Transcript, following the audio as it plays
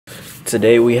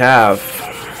Today we have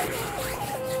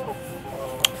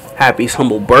Happy's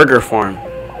Humble Burger Farm.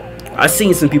 I've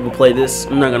seen some people play this,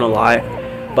 I'm not gonna lie,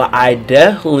 but I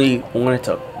definitely wanted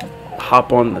to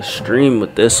hop on the stream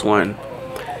with this one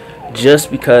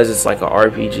just because it's like an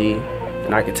RPG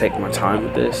and I could take my time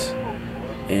with this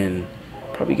and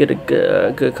probably get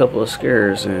a good couple of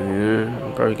scares in. Yeah,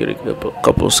 I'll probably get a good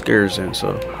couple of scares in,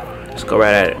 so let's go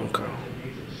right at it. Okay.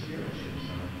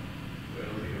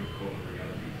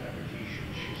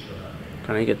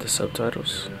 Can I get the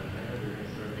subtitles?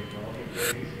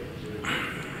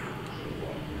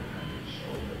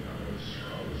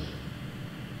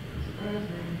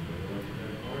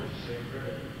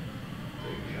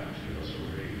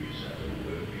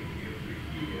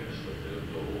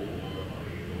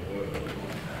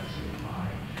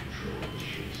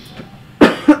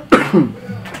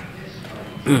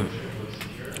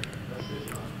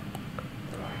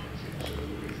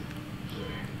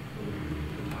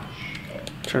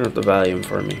 Turn up the volume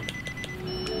for me.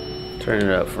 Turn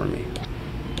it up for me.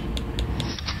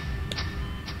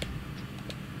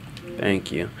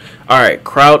 Thank you. Alright,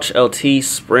 crouch, LT,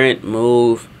 sprint,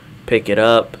 move, pick it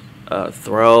up,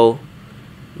 throw,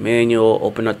 manual,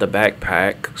 open up the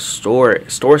backpack, store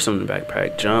some in the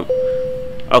backpack, jump.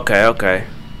 Okay.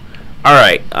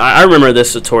 Alright, I remember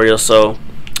this tutorial, so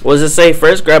what does it say?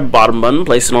 First, grab bottom button,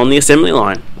 place it on the assembly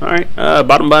line. Alright,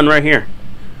 bottom button right here.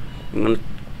 I'm going to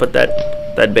put that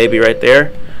baby right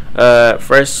there.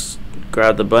 First,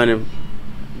 grab the button,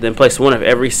 then place one of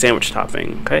every sandwich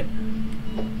topping. Okay.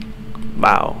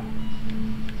 Bow.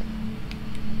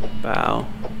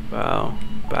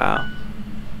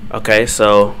 Okay,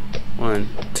 so 1,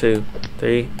 2,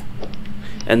 3,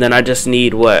 and then I just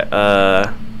need what?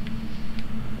 Onion.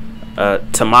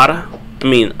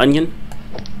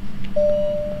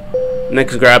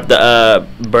 Next, grab the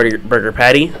burger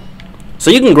patty.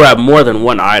 So you can grab more than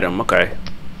one item. Okay,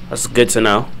 that's good to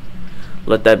know.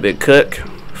 Let that bit cook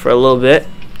for a little bit.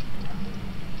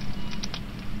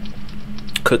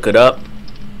 Cook it up.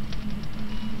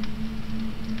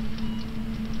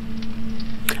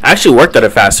 I actually worked at a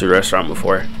fast food restaurant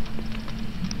before.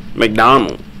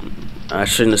 McDonald's. I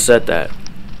shouldn't have said that.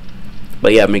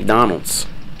 But yeah, McDonald's.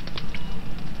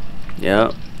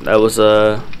 Yeah, that was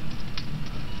a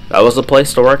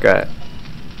place to work at.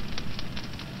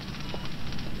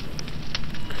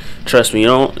 Trust me, you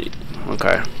don't.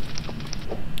 Okay.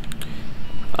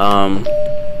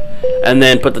 And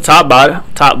then put the top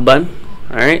button.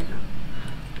 All right.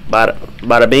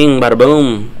 Bada bing, bada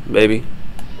boom, baby.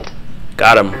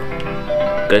 Got him.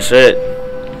 Good shit.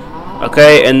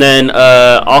 Okay, and then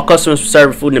all customers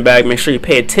serve food in a bag. Make sure you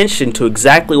pay attention to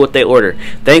exactly what they order.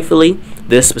 Thankfully,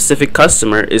 this specific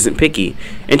customer isn't picky.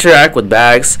 Interact with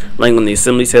bags laying on the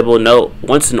assembly table. Note,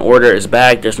 once an order is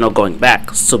bagged, there's no going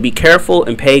back. So be careful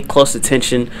and pay close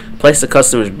attention. Place the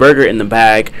customer's burger in the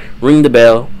bag. Ring the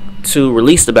bell to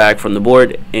release the bag from the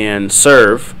board and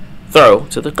throw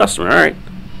to the customer. Alright.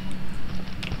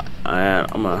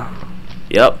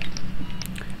 Yep.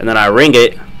 And then I ring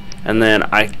it. And then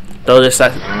I throw this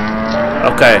at.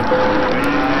 Okay,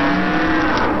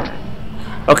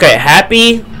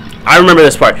 Happy. I remember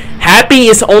this part. Happy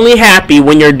is only happy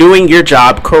when you're doing your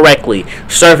job correctly.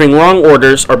 Serving wrong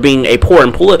orders or being a poor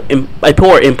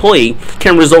employee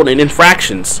can result in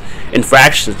infractions.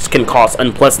 Infractions can cause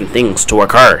unpleasant things to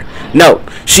occur. Note,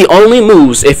 she only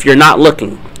moves if you're not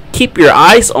looking. Keep your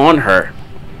eyes on her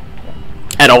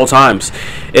at all times.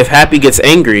 If Happy gets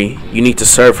angry, you need to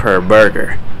serve her a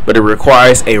burger, but it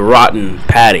requires a rotten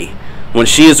patty. When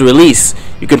she is released,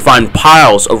 you can find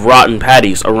piles of rotten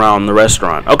patties around the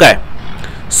restaurant. Okay,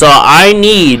 so I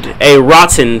need a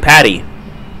rotten patty.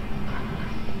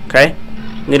 Okay,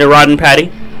 need a rotten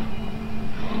patty.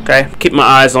 Okay, keep my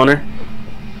eyes on her.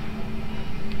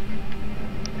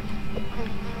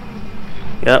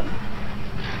 Yep,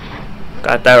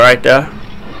 got that right there.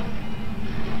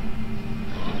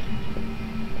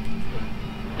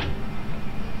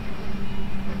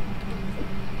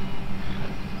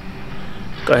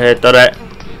 Go ahead, throw that.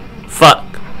 Fuck.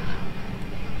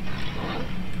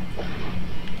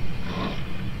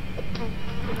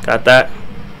 Got that.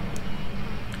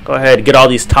 Go ahead, get all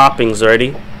these toppings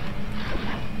ready.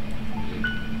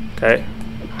 Okay.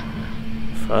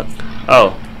 Fuck.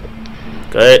 Oh.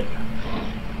 Good.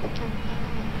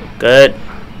 Good.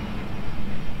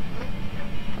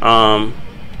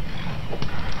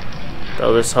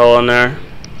 Throw this hole in there.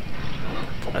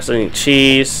 I still need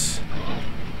cheese.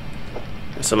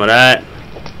 Some of that.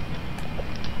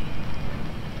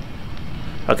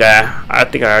 Okay, I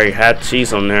think I already had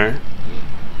cheese on there.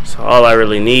 So all I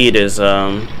really need is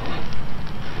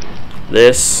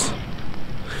this.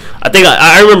 I think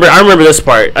I remember this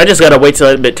part. I just gotta wait till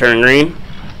that bit turn green.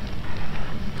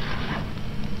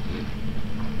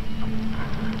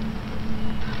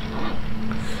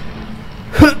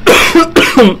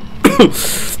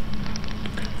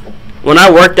 When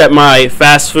I worked at my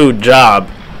fast food job,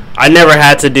 I never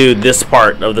had to do this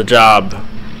part of the job,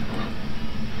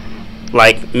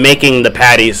 like making the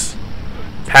patties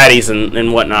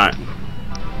and whatnot.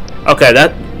 Okay,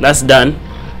 that's done.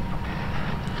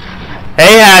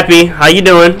 Hey, Happy, how you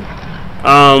doing?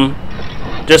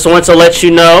 Just want to let you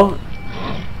know,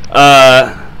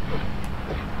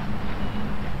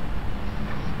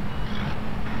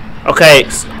 okay,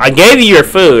 I gave you your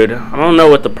food. I don't know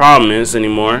what the problem is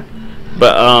anymore,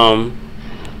 but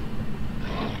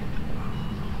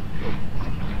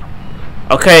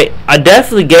okay, I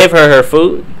definitely gave her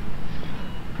food,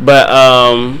 but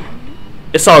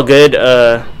it's all good.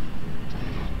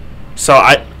 So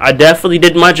I definitely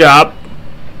did my job.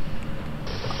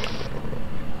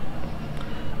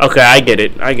 Okay, I get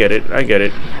it.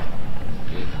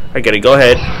 Go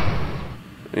ahead.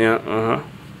 Yeah,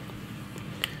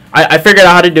 I figured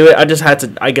out how to do it. I just had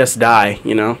to, I guess, die,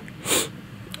 you know.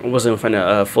 I wasn't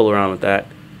finna fool around with that.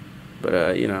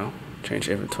 But, you know, change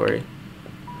inventory.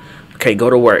 Okay,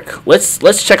 go to work.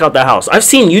 Let's check out the house. I've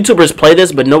seen YouTubers play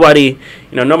this, but nobody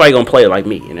gonna play it like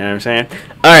me. You know what I'm saying?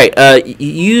 All right,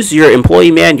 use your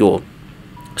employee manual.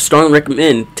 Strongly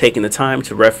recommend taking the time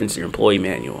to reference your employee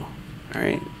manual. All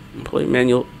right, employee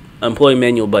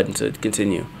manual button to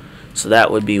continue. So that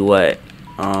would be what?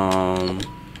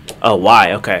 Oh,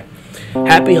 why? Okay.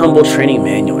 Happy Humble Training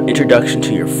Manual. Introduction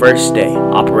to your first day.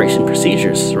 Operation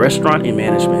Procedures, Restaurant and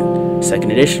Management.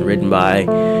 Second edition, written by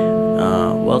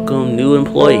welcome new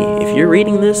employee. If you're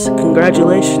reading this,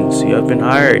 congratulations. You have been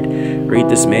hired. Read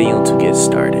this manual to get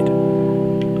started.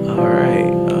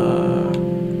 Alright.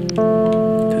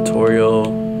 Tutorial.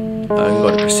 You can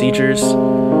go to procedures.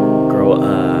 Grow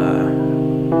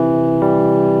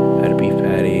add a beef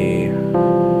patty.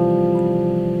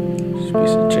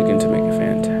 Piece of chicken to make it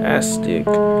fantastic.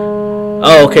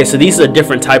 Oh, okay, so these are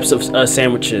different types of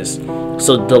sandwiches.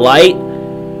 So Delight,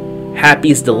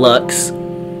 Happy's Deluxe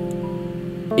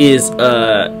is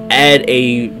add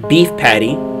a beef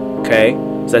patty. Okay,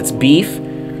 so that's beef.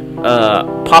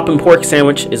 Poppin' pork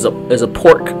sandwich is a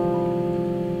pork.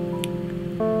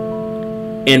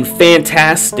 And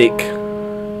fantastic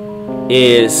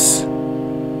is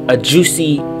a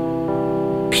juicy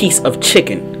piece of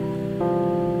chicken.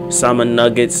 Salmon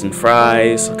nuggets and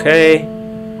fries. Okay,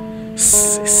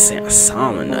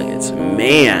 salmon nuggets,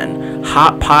 man.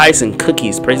 Hot pies and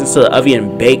cookies. Place into the oven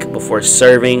and bake before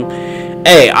serving.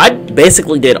 Hey, I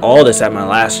basically did all this at my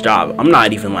last job. I'm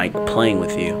not even like playing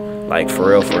with you, like for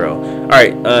real. All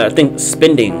right, I think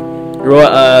spending.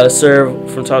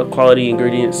 Serve from top quality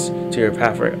ingredients to your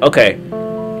pathway. Okay.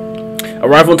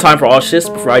 Arrival time for all shifts.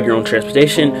 Provide your own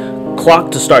transportation.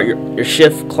 Clock to start your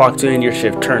shift. Clock to end your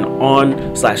shift. Turn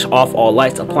on/off all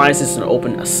lights, appliances, and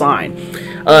open a sign.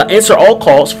 Answer all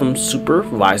calls from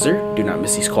supervisor. Do not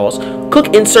miss these calls.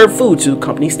 Cook and serve food to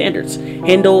company standards.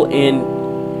 Handle and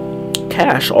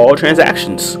cash all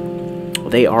transactions.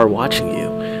 They are watching you.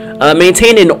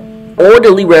 Maintain an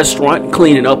orderly restaurant.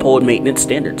 Clean and uphold maintenance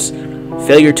standards.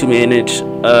 Failure to manage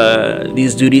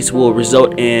these duties will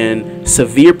result in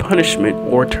severe punishment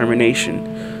or termination.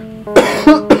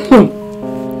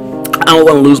 I don't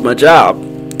want to lose my job.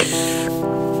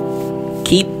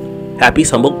 Keep Happy's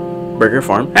Humble Burger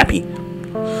Farm happy.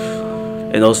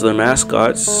 And those are the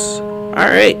mascots.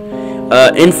 Alright.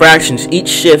 Infractions. Each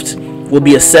shift will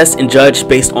be assessed and judged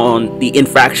based on the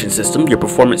infraction system. Your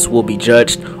performance will be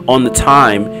judged on the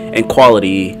time and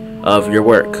quality of your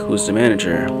work. Who's the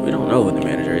manager? We don't know who the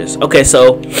manager is. Okay,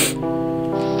 so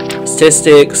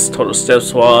statistics, total steps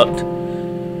swapped.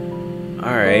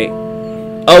 Alright.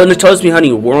 Oh, and it tells me how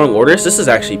many wrong orders. This is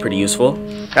actually pretty useful.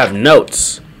 I have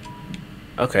notes.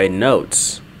 Okay,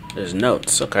 notes. There's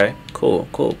notes. Okay, cool.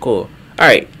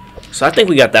 Alright, so I think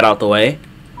we got that out the way.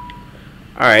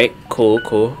 Alright,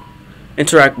 cool.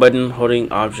 Interact button,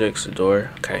 holding objects, the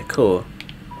door. Okay, cool.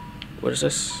 What is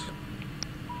this?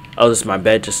 Oh, this is my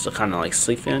bed just to kind of like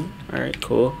sleep in. Alright,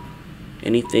 cool.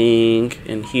 Anything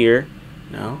in here?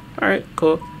 No? Alright,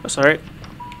 cool. That's alright.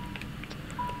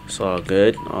 It's all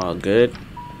good.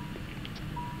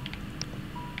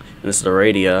 And this is the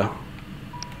radio.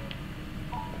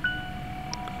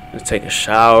 Let's take a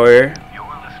shower.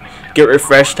 Get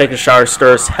refreshed, take a shower,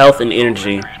 stirs health and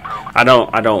energy. I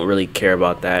don't really care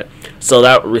about that. So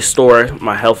that restore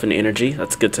my health and energy.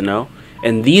 That's good to know.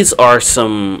 And these are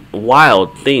some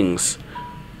wild things.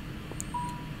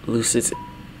 Lucid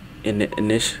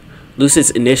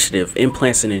Lucid's initiative,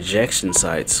 implants and injection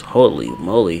sites. Holy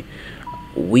moly.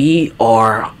 We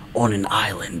are on an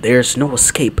island. There's no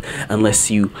escape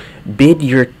unless you bid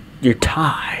your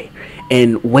tie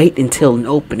and wait until an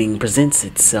opening presents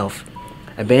itself.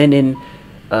 Abandoned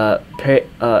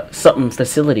something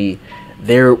facility.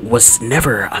 There was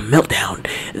never a meltdown.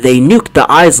 They nuked the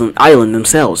island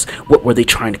themselves. What were they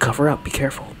trying to cover up? Be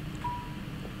careful.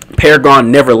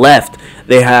 Paragon never left.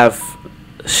 They have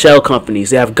shell companies.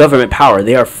 They have government power.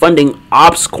 They are funding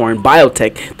Obscorn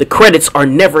Biotech. The credits are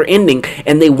never ending,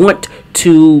 and they want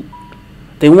to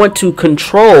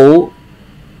control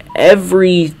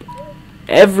everything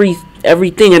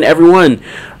and everyone.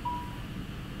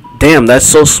 Damn, that's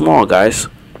so small, guys.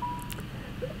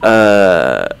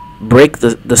 Break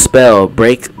the spell.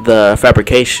 Break the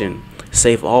fabrication.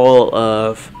 Save all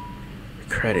of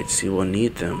credits. You will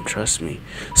need them. Trust me.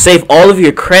 Save all of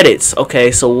your credits.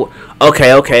 Okay, so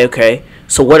okay.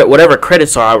 So whatever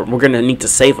credits are, we're gonna need to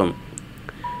save them.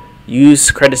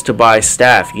 Use credits to buy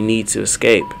staff you need to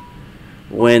escape.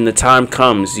 When the time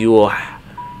comes, you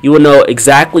will know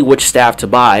exactly which staff to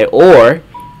buy, or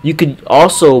you could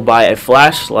also buy a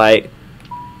flashlight,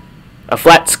 a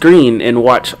flat screen, and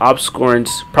watch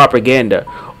Obscorn's propaganda,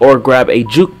 or grab a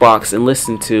jukebox and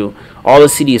listen to all the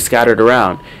CDs scattered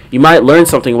around. You might learn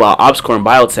something about Obscorn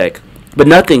Biotech, but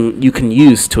nothing you can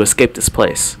use to escape this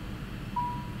place.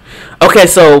 Okay,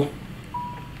 so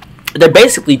they're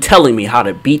basically telling me how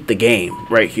to beat the game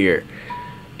right here.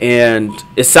 And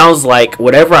it sounds like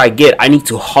whatever I get, I need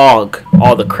to hog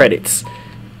all the credits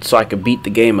so I can beat the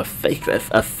game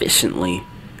efficiently.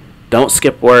 Don't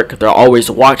skip work. They're always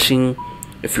watching.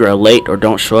 If you're late or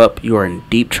don't show up, you are in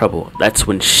deep trouble. That's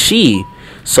when she,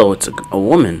 so it's a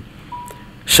woman,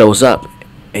 shows up,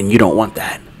 and you don't want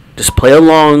that. Just play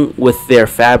along with their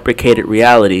fabricated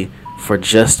reality for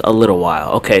just a little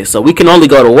while. Okay, so we can only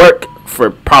go to work for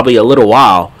probably a little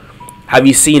while. Have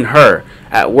you seen her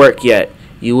at work yet?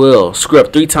 You will. Screw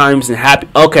up 3 times and happy.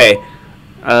 Okay.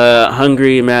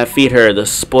 Hungry, mad, feed her. The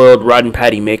spoiled, rotten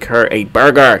patty. Make her a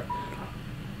burger.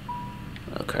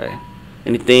 Okay.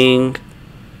 Anything?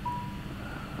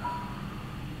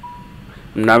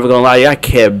 I'm never gonna lie to you, I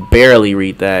can barely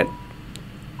read that.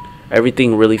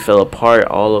 Everything really fell apart.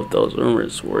 All of those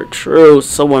rumors were true.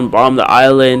 Someone bombed the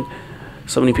island.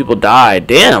 So many people died.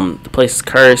 Damn, the place is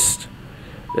cursed.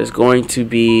 There's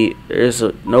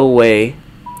no way.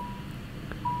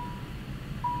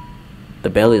 The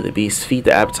belly of the beast, feed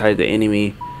the appetite of the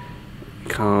enemy.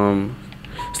 Come.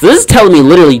 So this is telling me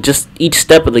literally just each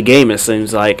step of the game. It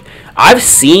seems like I've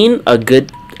seen a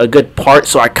good part,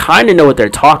 so I kind of know what they're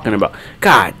talking about.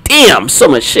 God damn, so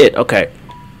much shit. Okay.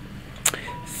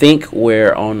 Think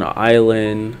we're on the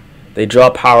island. They draw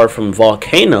power from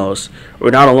volcanoes. We're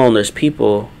not alone. There's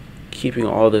people keeping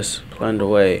all this planned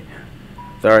away.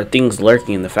 There are things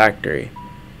lurking in the factory.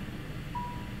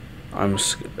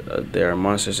 There are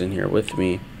monsters in here with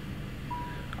me.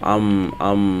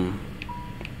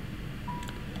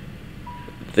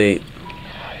 They.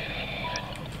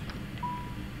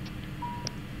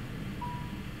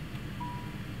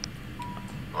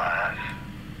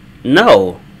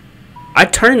 No, I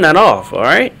turned that off. All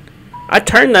right, I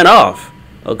turned that off.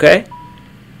 Okay.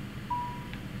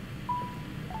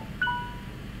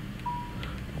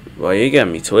 Well, you got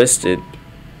me twisted.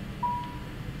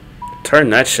 Turn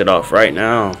that shit off right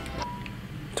now.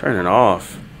 Turn it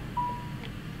off.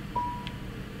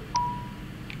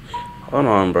 Hold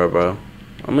on, bro.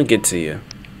 I'm gonna get to you.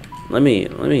 Let me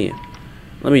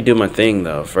do my thing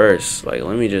though first. Like,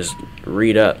 let me just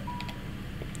read up.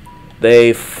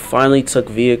 They finally took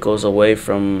vehicles away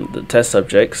from the test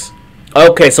subjects.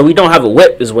 Okay, so we don't have a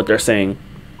whip, is what they're saying.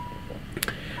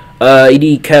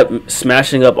 ED kept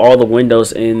smashing up all the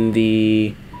windows in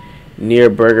the near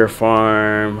Burger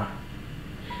Farm.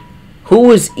 Who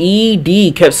was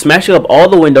ED? Kept smashing up all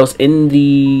the windows in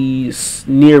the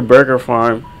near Burger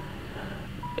Farm.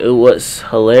 It was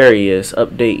hilarious.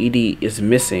 Update: ED is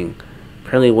missing.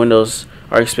 Apparently windows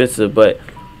are expensive, but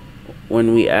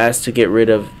when we asked to get rid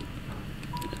of...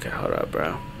 Okay, hold up,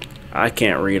 bro. I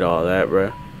can't read all that,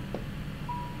 bro.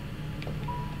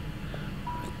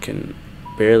 I can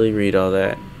barely read all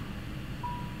that.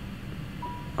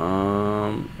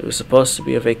 It was supposed to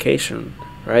be a vacation,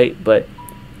 right? But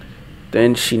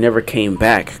then she never came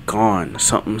back. Gone.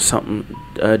 Something.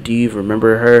 Do you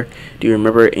remember her? Do you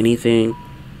remember anything?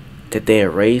 Did they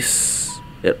erase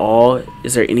it all?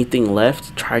 Is there anything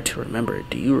left? Try to remember.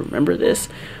 Do you remember this?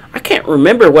 I can't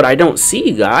remember what I don't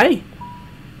see, guy.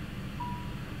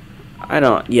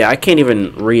 Yeah, I can't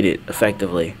even read it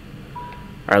effectively.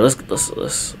 All right, let's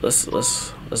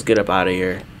get up out of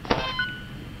here.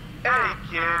 Hey,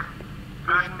 kid.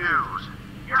 Good news.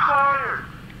 You're hired.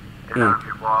 And I'm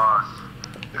your boss.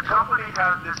 The company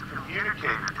had this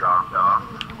communicator dropped off.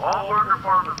 All Worker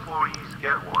Farm employees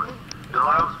get one. It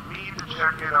allows me to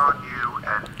check in on you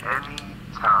at any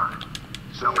time.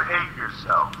 So behave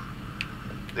yourself.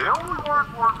 They only work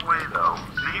one way though,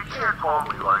 so you can't call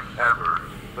me like ever.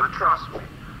 But trust me,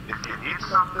 if you need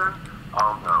something,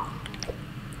 I'll know.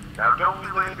 Now don't be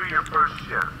late for your first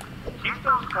shift. Keep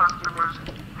those customers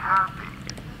happy.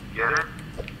 Get it?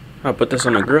 I'll put this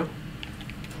on the grill.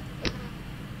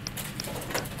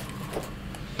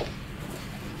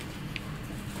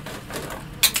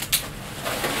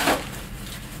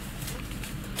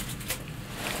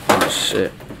 Oh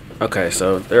shit. Okay,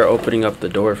 so they're opening up the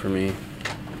door for me.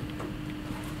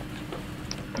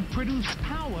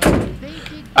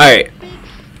 Alright.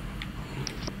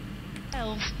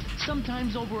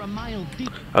 Sometimes over a mile deep.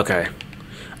 Okay.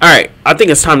 Alright, I think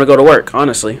it's time to go to work,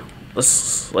 honestly.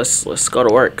 Let's go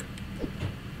to work.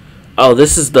 Oh,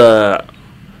 this is the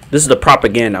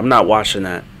propaganda. I'm not watching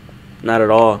that. Not at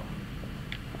all.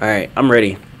 Alright, I'm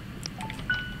ready.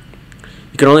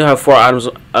 You can only have 4 items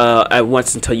at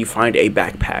once until you find a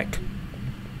backpack.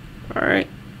 Alright.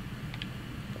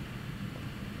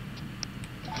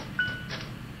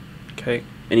 Okay.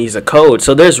 And he's a code.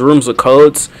 So there's rooms with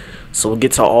codes. So we'll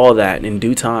get to all that in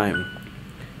due time.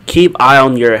 Keep eye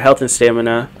on your health and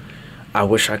stamina. I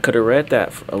wish I could have read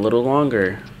that for a little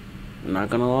longer. I'm not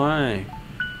gonna lie.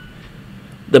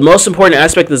 The most important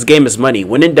aspect of this game is money.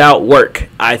 When in doubt, work.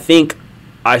 I think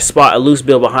I spot a loose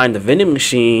bill behind the vending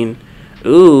machine.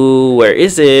 Ooh, where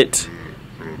is it?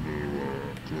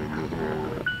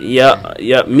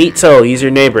 Yep. Meet Toe. He's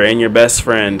your neighbor and your best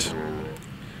friend.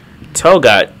 Toe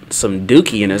got some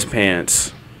dookie in his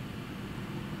pants.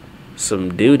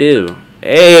 Some doo-doo.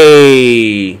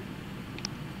 Hey!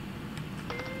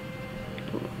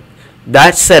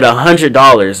 That said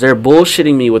 $100. They're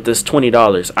bullshitting me with this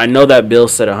 $20. I know that bill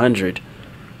said $100.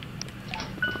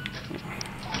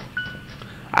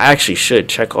 I actually should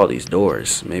check all these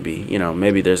doors. Maybe,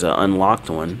 maybe there's an unlocked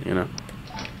one,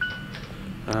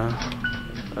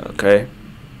 Okay.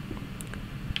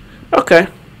 Okay.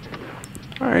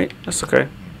 Alright, that's okay.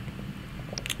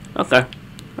 Okay.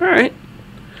 Alright.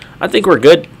 I think we're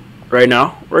good right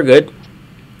now. We're good.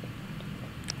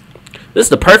 This is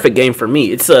the perfect game for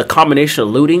me. It's a combination of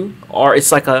looting, or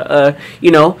it's like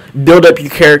build up your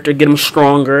character, get them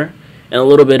stronger, and a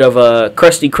little bit of a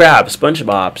Krusty Krab,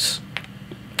 SpongeBob's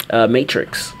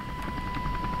Matrix.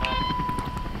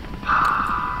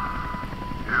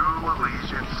 New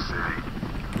Elysian City.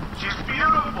 She's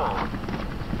beautiful.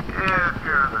 Yeah, if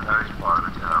you're in the nice part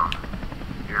of town.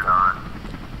 You're not.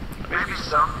 Maybe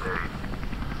someday.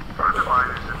 Friend of mine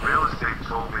who's in real estate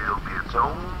told me it'll be its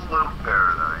own little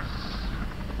paradise.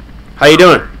 How you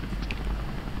doing?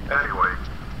 Anyway,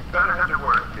 better head to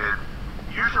work, kid.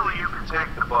 Usually you can take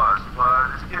the bus,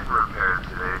 but it's getting repaired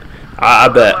today. I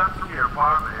bet. Left from your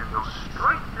apartment and go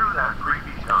straight through that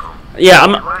creepy tunnel. Yeah,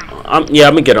 I'm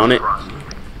gonna get on it. I'm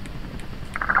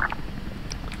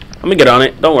gonna get on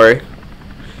it. Don't worry.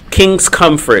 King's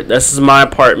Comfort. This is my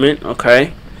apartment.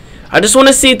 Okay. I just want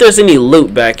to see if there's any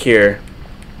loot back here.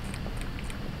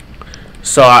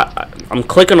 So I'm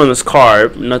clicking on this car.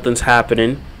 Nothing's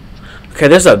happening. Okay,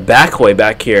 there's a back way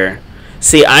back here.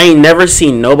 See, I ain't never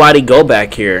seen nobody go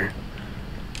back here.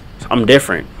 I'm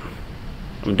different.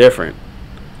 I'm different.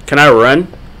 Can I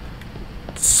run?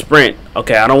 Sprint.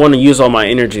 Okay, I don't want to use all my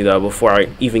energy though before I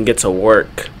even get to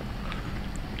work.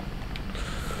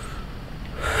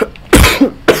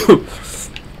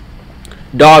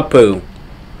 Dog poo.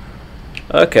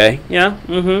 Okay, yeah,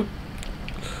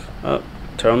 oh,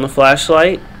 turn on the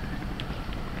flashlight.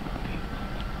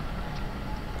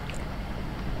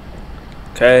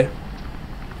 Okay.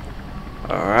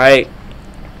 Alright.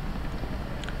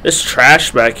 There's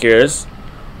trash back here.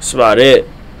 That's about it.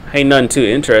 Ain't nothing too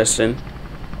interesting.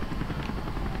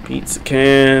 Pizza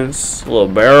cans. A little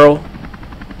barrel.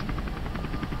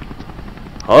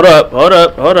 Hold up.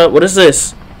 What is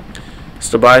this? It's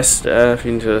to buy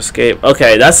staffing to escape.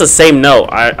 Okay, that's the same note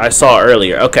I saw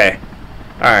earlier. Okay.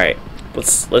 Alright.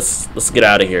 Let's get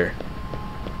out of here.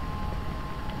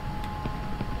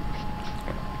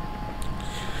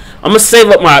 I'm gonna save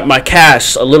up my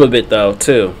cash a little bit though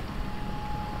too,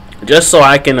 just so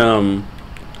I can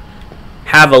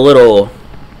have a little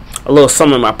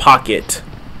something in my pocket,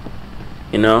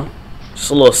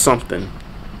 just a little something.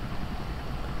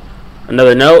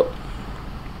 Another note.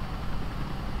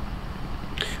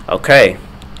 Okay,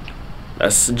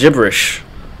 that's gibberish,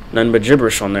 nothing but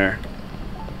gibberish on there.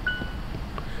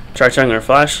 Try turning our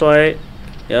flashlight.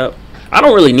 Yep, I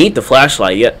don't really need the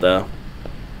flashlight yet though.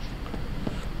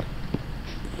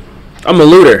 I'm a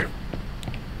looter.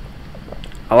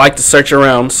 I like to search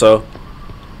around, so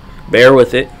bear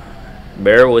with it.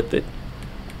 Bear with it.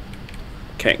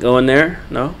 Can't go in there?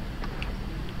 No?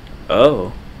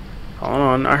 Oh. Hold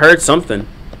on. I heard something.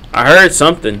 I heard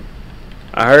something.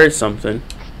 I heard something.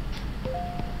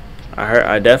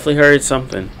 I definitely heard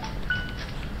something.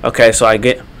 Okay, so I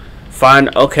get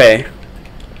find okay.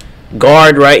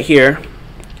 Guard right here.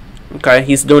 Okay,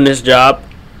 he's doing his job.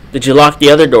 Did you lock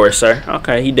the other door, sir?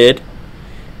 Okay, he did.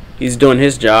 He's doing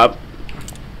his job.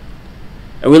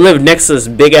 And we live next to this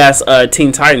big ass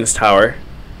Teen Titans tower.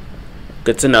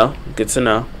 Good to know. Good to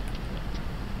know.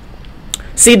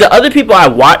 See, the other people I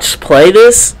watched play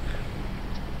this,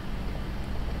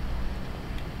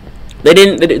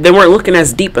 they weren't looking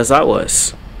as deep as I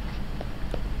was.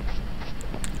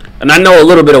 And I know a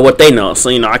little bit of what they know, so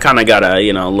you know I kind of got a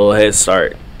a little head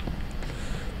start.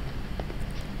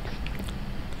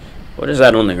 What is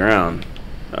that on the ground?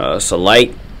 It's a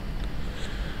light.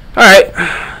 All right,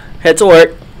 head to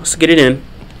work. Let's get it in.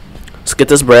 Let's get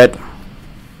this bread.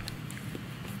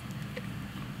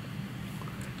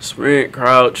 Sprint,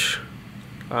 crouch,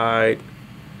 hide.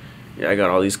 Yeah, I got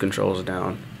all these controls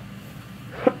down.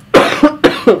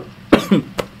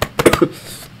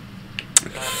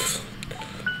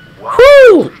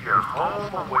 Woo! You're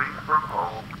home away from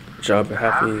home. Job at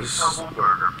Happy's.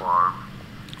 Burger Farm.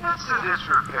 It's in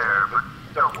disrepair, but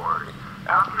don't worry.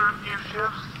 After a few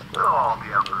shifts, we'll all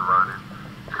be up and running.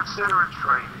 Consider it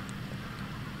training.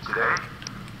 Today,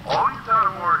 all you've got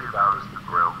to worry about is the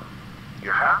grill.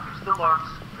 Your Happy's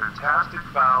Deluxe, fantastic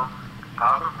valve,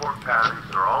 powder pork patties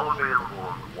are all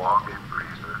available in the walk-in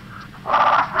freezer.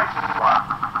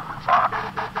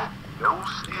 No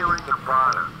stealing the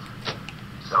product.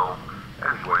 So,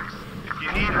 anyways, if you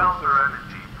need health or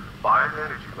energy, buy an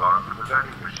energy bar from the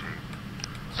vending machine.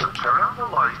 So turn on the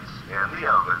lights and the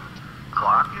oven,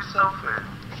 clock yourself in,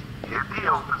 hit the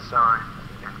open sign,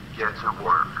 and get to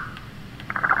work.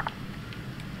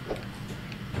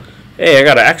 Hey, I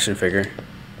got an action figure.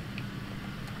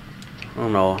 I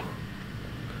don't know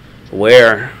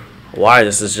why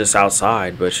this is just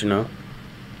outside, but you know,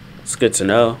 it's good to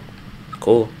know.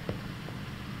 Cool.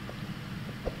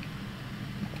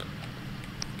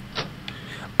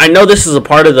 I know this is a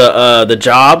part of the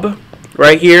job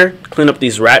right here, clean up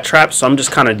these rat traps, so I'm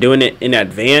just kind of doing it in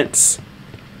advance.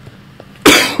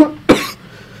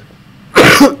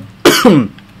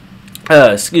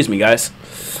 Excuse me, guys.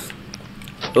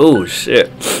 Oh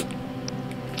shit.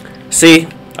 See,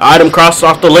 item crossed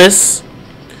off the list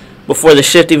before the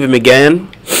shift even began.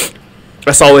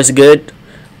 That's always good.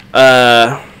 We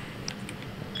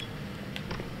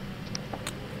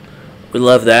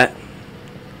love that.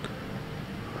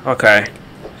 Okay,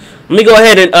 let me go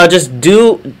ahead and just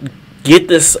get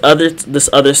this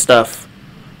other stuff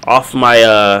off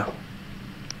my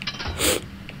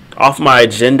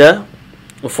agenda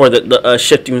before the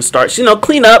shift even starts. You know,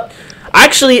 clean up.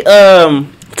 Actually,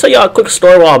 tell y'all a quick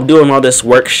story while I'm doing all this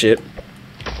work shit.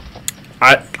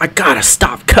 I gotta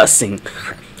stop cussing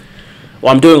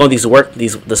while I'm doing all this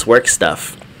work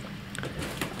stuff.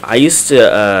 I used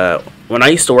to when I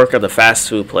used to work at the fast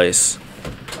food place,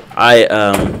 I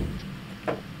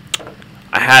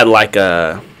had like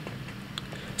so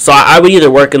I would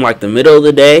either work in like the middle of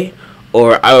the day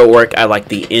or I would work at like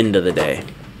the end of the day.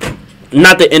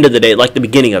 Not the end of the day, like the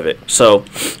beginning of it. So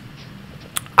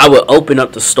I would open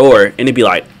up the store and it'd be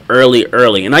like early,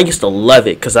 and I used to love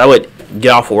it because I would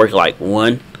get off of work at like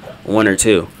 1 or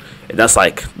 2, and that's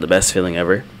like the best feeling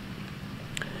ever.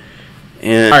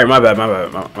 And all right, my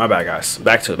bad, guys.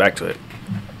 Back to it.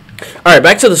 All right,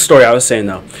 back to the story I was saying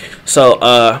though. So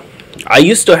I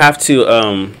used to have to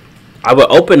I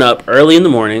would open up early in the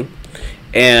morning,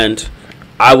 and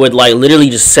I would like literally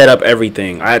just set up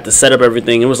everything. I had to set up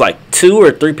everything. It was like 2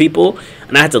 or 3 people,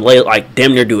 and I had to like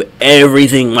damn near do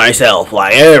everything myself,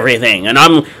 like everything. And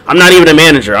I'm not even a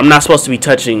manager. I'm not supposed to be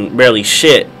touching barely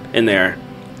shit in there.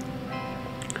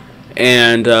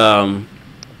 And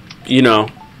you know,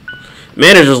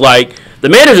 the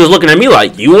manager's looking at me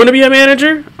like, "You want to be a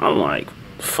manager?" I'm like,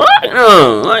 "Fuck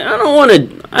no! Like,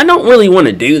 I don't really want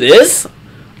to do this.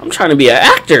 I'm trying to be an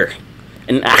actor,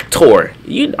 an actor.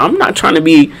 I'm not trying to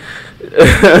be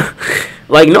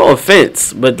like, no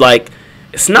offense, but like,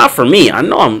 it's not for me. I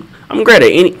know I'm great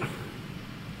at any."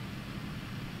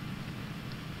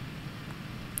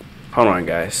 Hold on,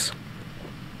 guys.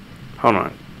 Hold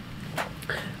on.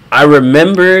 I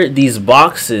remember these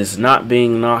boxes not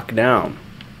being knocked down.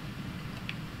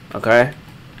 Okay?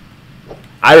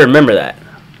 I remember that.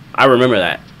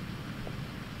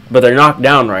 But they're knocked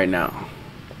down right now.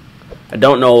 I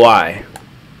don't know why.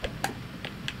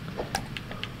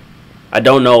 I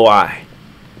don't know why.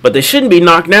 But they shouldn't be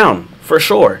knocked down, for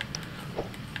sure.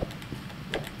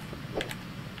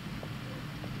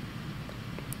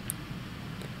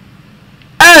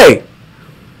 Hey!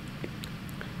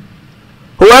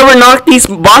 Whoever knocked these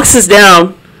boxes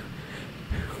down,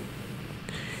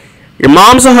 your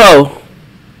mom's a hoe.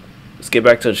 Let's get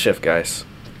back to the shift, guys.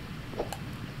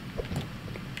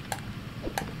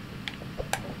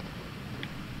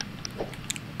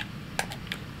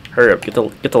 Hurry up,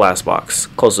 get the last box.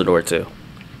 Close the door too.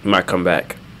 You might come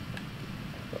back.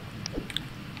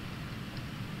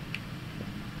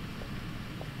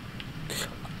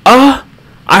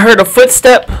 I heard a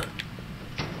footstep.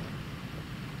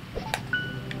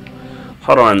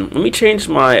 Hold on, let me change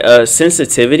my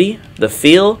sensitivity, the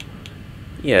feel.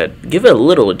 Yeah, give it a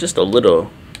little, just a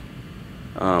little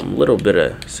bit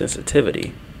of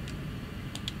sensitivity.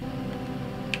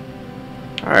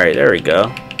 All right, there we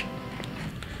go.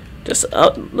 Just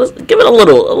let's give it a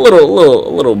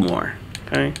little more.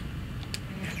 Okay.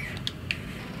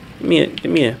 Give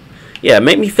me a. Yeah,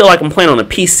 make me feel like I'm playing on a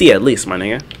PC at least, my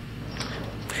nigga.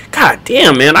 God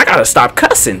damn, man, I gotta stop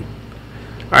cussing.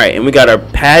 All right, and we got our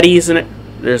patties in it.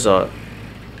 There's a.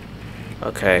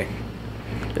 Okay.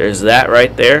 There's that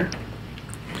right there.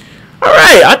 All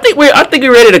right, I think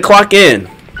we're ready to clock in.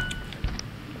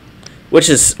 Which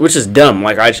is dumb.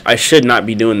 Like I should not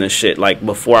be doing this shit like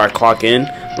before I clock in.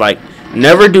 Like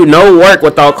never do no work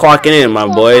without clocking in, my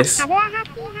boys.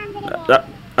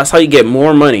 That's how you get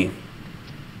more money.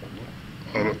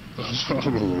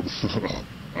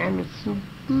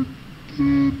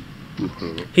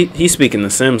 He's speaking the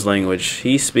Sims language.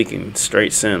 He's speaking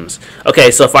straight Sims.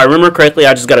 Okay, so if I remember correctly,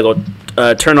 I just gotta go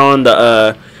turn on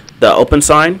the open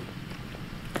sign.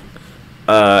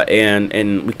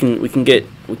 And we can get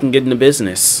into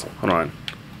business. Hold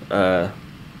on.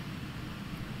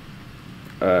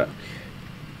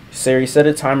 Siri, set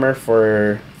a timer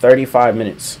for 35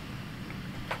 minutes.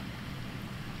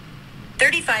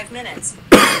 35 minutes.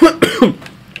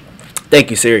 Thank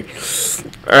you, Siri.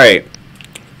 All right.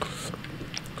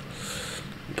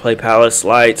 Play palace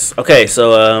lights. Okay,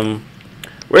 so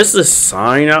where's the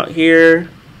sign out here?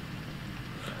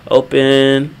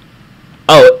 Open.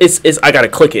 Oh, it's I gotta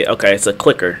click it. Okay, it's a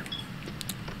clicker.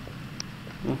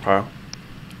 Okay.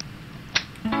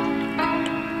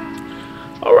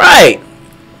 All right.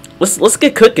 Let's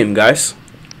get cooking, guys.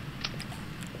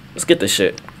 Let's get this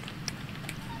shit.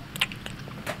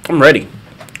 I'm ready.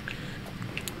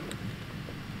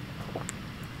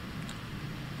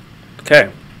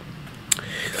 Okay.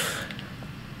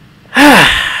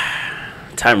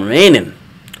 Time remaining.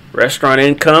 Restaurant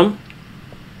income.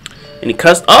 Any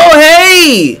Oh,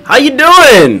 hey! How you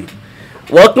doing?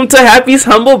 Welcome to Happy's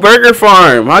Humble Burger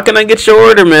Farm. How can I get your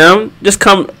order, ma'am? Just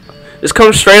come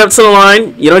straight up to the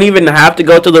line. You don't even have to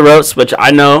go through the ropes, but I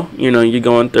know, you're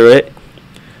going through it.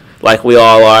 Like we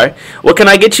all are. What can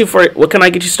I get you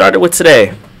started with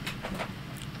today?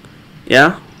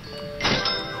 Yeah?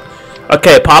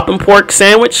 Okay, poppin' pork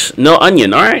sandwich, no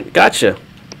onion. All right, gotcha.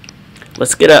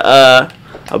 Let's get a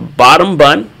bottom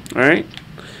bun. All right,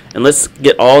 and let's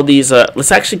get all these.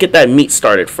 Let's actually get that meat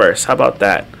started first. How about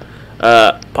that?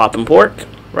 Poppin' pork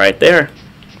right there.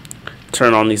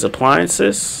 Turn on these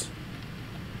appliances.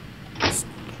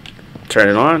 Turn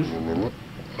it on.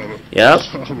 Yep.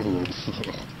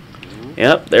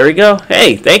 Yep. There we go.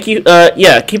 Hey, thank you.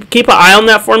 Yeah, keep an eye on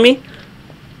that for me,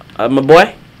 my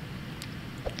boy.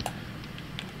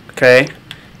 Okay,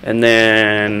 and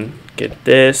then get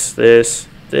this,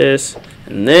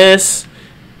 and this.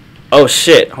 Oh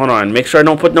shit! Hold on. Make sure I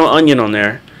don't put no onion on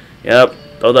there. Yep.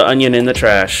 Throw the onion in the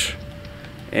trash.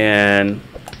 And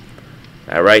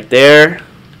that right there.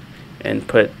 And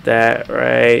put that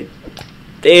right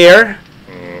there.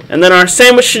 And then our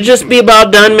sandwich should just be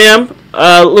about done, ma'am.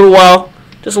 A little while,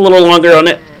 just a little longer on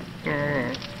it.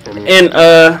 And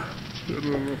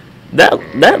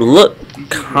that looked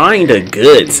kind of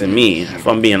good to me, if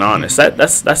I'm being honest.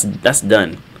 That's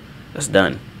done. That's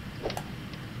done.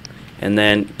 And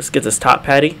then let's get this top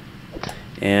patty,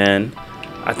 and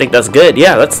I think that's good.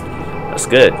 Yeah, that's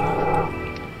good.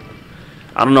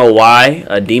 I don't know why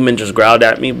a demon just growled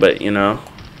at me, but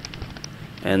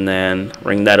and then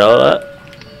ring that all up,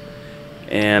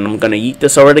 and I'm gonna eat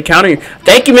this over the counter.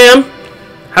 Thank you, ma'am.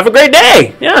 Have a great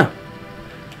day. Yeah.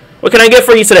 What can I get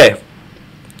for you today?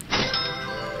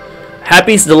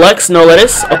 Happy's Deluxe, no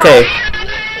lettuce. Okay.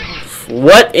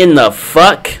 What in the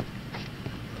fuck?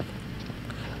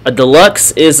 A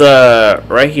deluxe is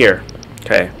right here.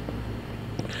 Okay.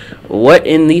 What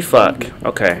in the fuck?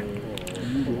 Okay.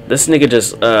 This nigga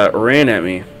just ran at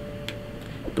me.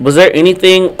 Was there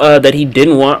anything that he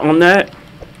didn't want on that?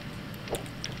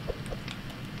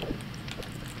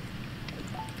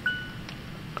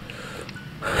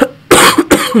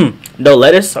 No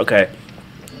lettuce? Okay.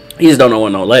 You just don't know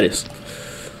what no lettuce.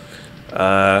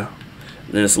 Then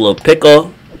it's a little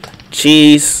pickle,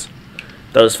 cheese.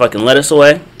 Throw this fucking lettuce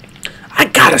away. I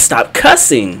gotta stop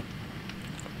cussing.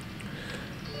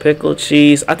 Pickle,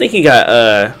 cheese. I think he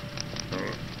got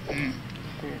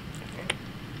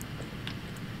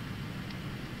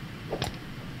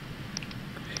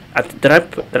did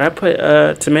I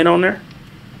put tomato on there?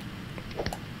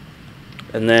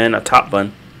 And then a top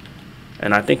bun.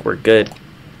 And I think we're good.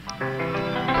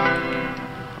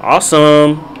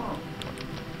 Awesome.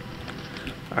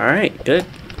 Alright, good.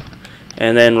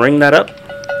 And then ring that up.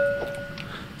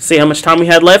 See how much time we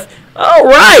had left.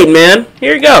 Alright, man.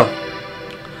 Here you go.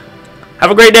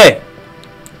 Have a great day.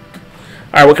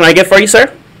 Alright, what can I get for you,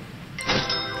 sir?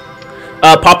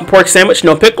 Poppin' pork sandwich,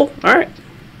 no pickle. Alright.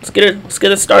 Let's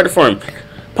get it started for him.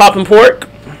 Poppin' pork.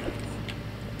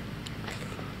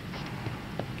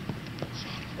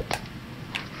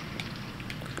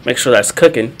 Make sure that's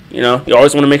cooking. You know, you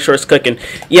always want to make sure it's cooking.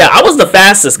 Yeah, I was the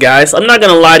fastest, guys. I'm not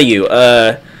gonna lie to you.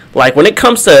 Like when it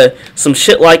comes to some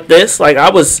shit like this, like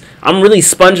I'm really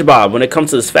SpongeBob when it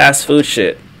comes to this fast food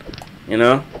shit. You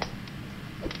know,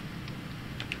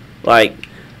 like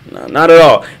no, not at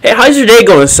all. Hey, how's your day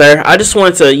going, sir? I just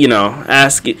wanted to, you know,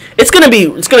 ask you. It's gonna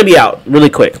be out really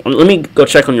quick. Let me go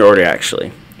check on your order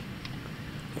actually.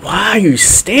 Why are you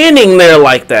standing there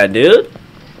like that, dude?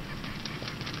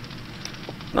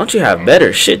 Don't you have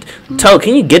better shit? Toad,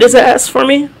 can you get his ass for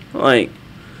me? Like,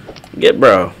 get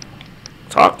bro.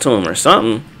 Talk to him or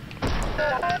something.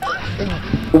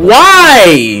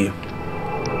 Why?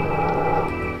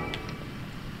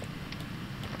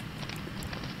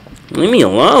 Leave me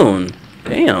alone.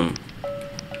 Damn.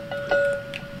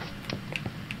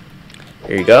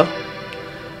 Here you go.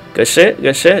 Good shit,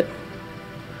 good shit.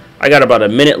 I got about a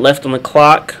minute left on the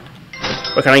clock.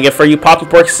 What can I get for you? Poppin'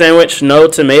 pork sandwich, no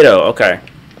tomato. Okay.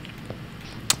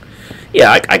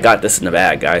 Yeah, I got this in the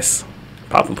bag, guys.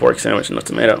 Poppin' pork sandwich, no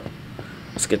tomato.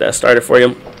 Let's get that started for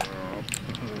you.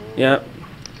 Yep.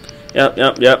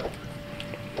 Yep.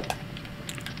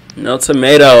 No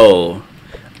tomato.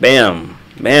 Bam.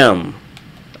 Bam.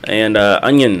 And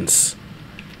onions.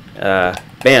 Bam.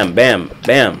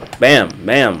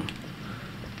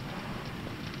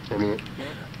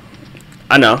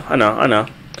 I know.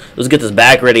 Let's get this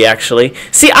bag ready, actually.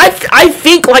 See, I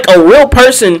think like a real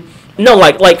person... No,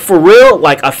 like for real,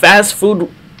 like a fast food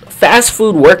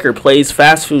worker plays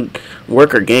fast food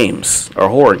worker games or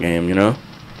horror game, you know.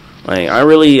 Like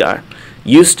I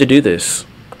used to do this,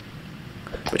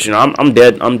 but you know I'm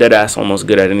dead ass almost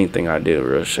good at anything I do.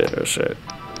 Real shit.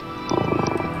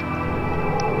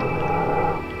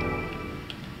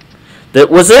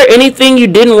 Was there anything you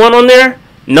didn't want on there?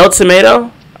 No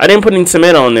tomato. I didn't put any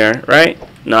tomato on there, right?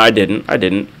 No, I didn't. I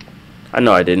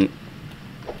know I didn't.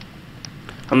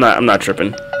 I'm not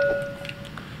tripping.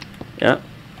 Yep.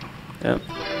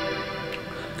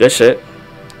 Good shit.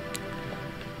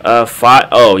 5.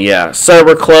 Oh yeah. Sir,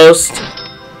 we're closed.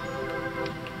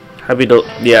 Happy to.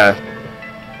 Yeah.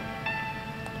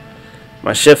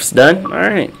 My shift's done. All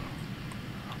right.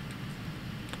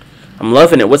 I'm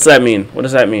loving it. What's that mean? What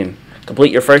does that mean?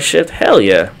 Complete your first shift? Hell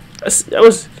yeah. That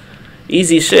was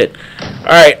easy shit. All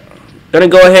right. Gonna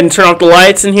go ahead and turn off the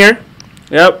lights in here.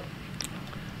 Yep.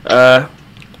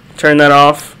 Turn that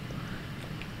off.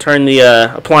 Turn the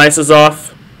appliances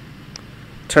off.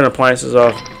 Turn appliances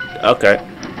off. Okay.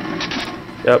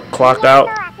 Yep, clock out.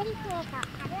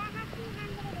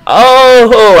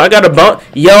 Oh, I got a bump.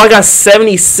 Yo, I got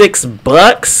 76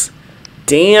 bucks.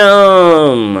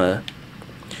 Damn.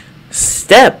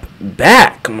 Step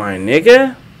back, my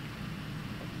nigga.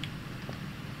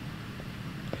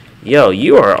 Yo,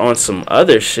 you are on some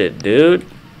other shit, dude.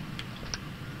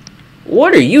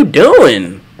 What are you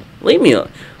doing? Leave me,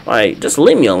 like, just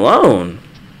leave me alone.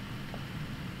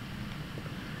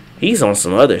 He's on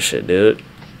some other shit, dude.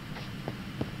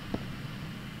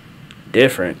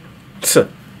 Different.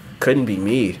 Couldn't be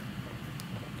me.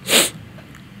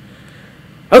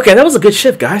 Okay, that was a good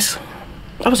shift, guys.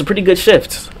 That was a pretty good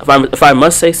shift, if I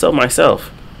must say so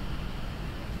myself.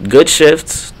 Good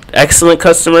shifts, excellent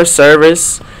customer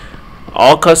service.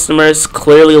 All customers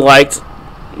clearly liked,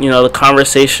 you know, the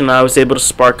conversation I was able to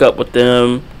spark up with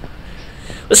them.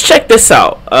 Let's check this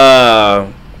out.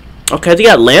 Okay, they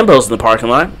got Lambos in the parking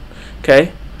lot.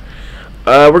 Okay.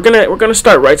 We're gonna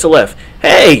start right to left.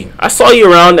 Hey, I saw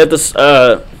you around at this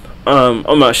oh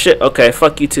my shit. Okay,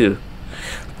 fuck you too.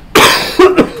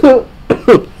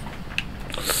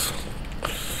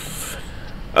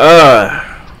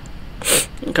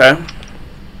 Okay.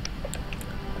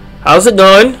 How's it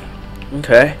going?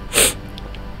 Okay.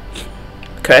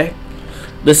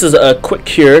 This is a quick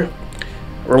cure.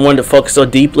 We're one to focus so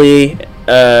deeply.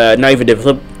 Not even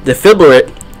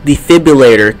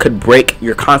defibrillator could break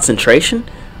your concentration.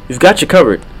 We've got you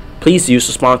covered. Please use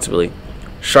responsibly.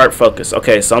 Sharp focus.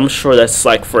 Okay, so I'm sure that's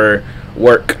like for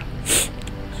work.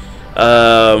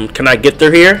 Can I get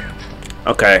through here?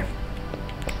 Okay.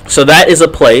 So that is a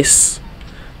place.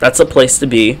 That's a place to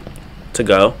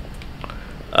go.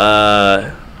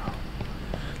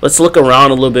 Let's look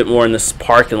around a little bit more in this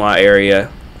parking lot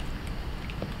area.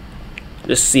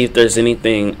 Just see if there's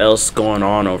anything else going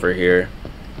on over here.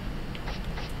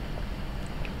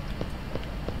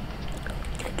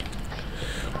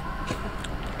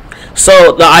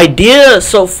 So the idea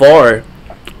so far,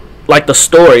 like the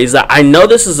story, is that I know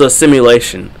this is a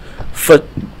simulation. For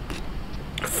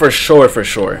sure.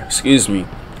 Excuse me.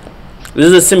 This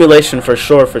is a simulation for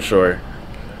sure.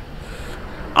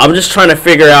 I'm just trying to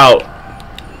figure out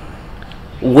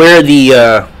where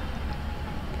the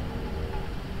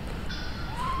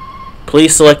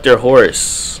please select your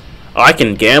horse. Oh, I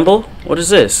can gamble? What is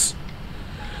this?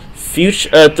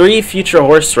 Future 3 future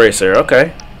horse racer.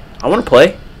 Okay. I want to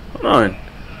play. Hold on.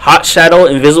 Hot Shadow,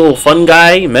 Invisible Fun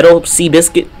Guy, Metal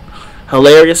Seabiscuit,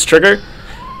 Hilarious Trigger.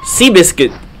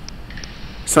 Seabiscuit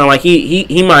sound like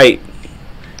he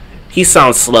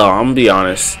sounds slow. I'm gonna be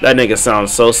honest. That nigga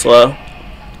sounds so slow.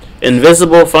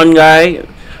 Invisible Fun Guy.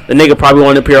 The nigga probably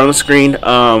won't appear on the screen.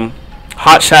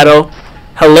 Hot Shadow,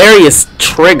 Hilarious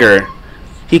Trigger.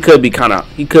 He could be kind of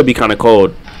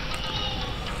cold.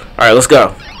 All right, let's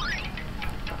go.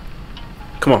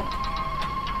 Come on.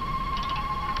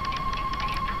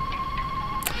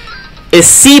 Is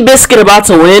Seabiscuit about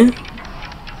to win?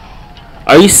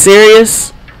 Are you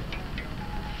serious?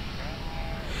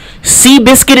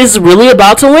 Seabiscuit is really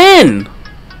about to win.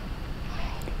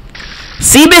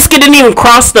 Seabiscuit didn't even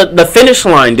cross the finish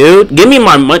line, dude. Give me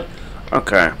my money.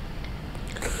 Okay.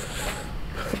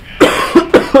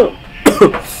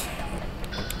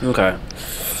 Okay.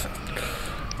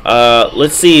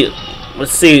 Let's see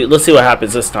what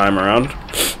happens this time around.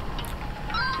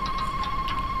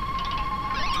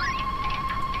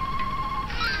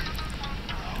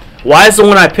 Why is the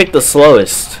one I picked the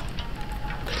slowest?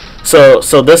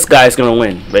 So this guy's gonna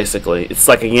win, basically. It's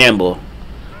like a gamble.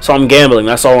 So I'm gambling,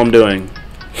 that's all I'm doing.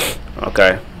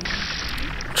 Okay.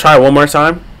 Try one more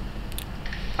time.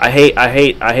 I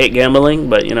hate gambling,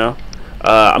 but you know.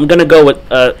 I'm gonna go with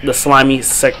the slimy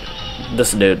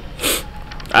this dude.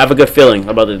 I have a good feeling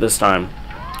about it this time.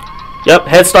 Yep,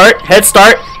 head start.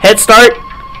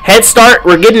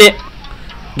 We're getting it.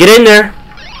 Get in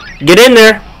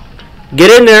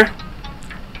there.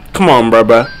 Come on,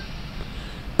 bro.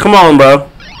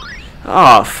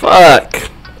 Oh, fuck.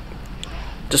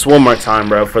 Just one more time,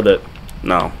 bro, for the...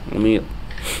 No,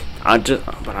 I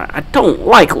don't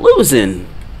like losing.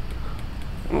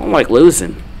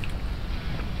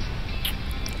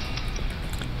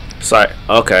 Sorry,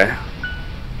 okay.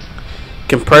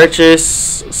 Can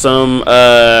purchase some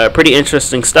pretty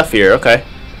interesting stuff here, okay.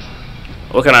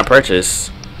 What can I purchase?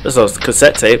 This is a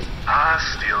cassette tape.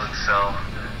 Steal and sell.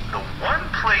 The one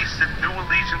place in New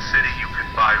Allegiant City you can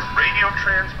buy radio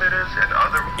transmitters and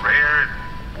other rare and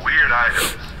weird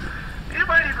items. You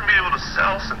might even be able to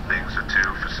sell some things or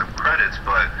two for some credits,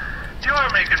 but you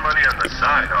aren't making money on the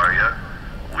side, are you?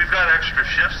 We've got extra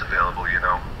shifts available, you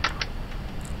know.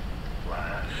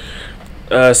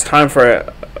 It's time for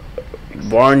a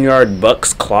Barnyard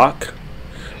Bucks clock.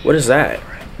 What is that?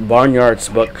 Barnyard's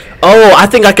Buck. Oh, I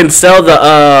think I can sell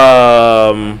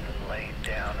the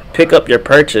pick up your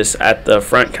purchase at the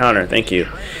front counter. Thank you.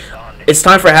 It's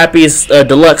time for Happy's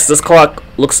Deluxe. This clock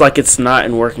looks like it's not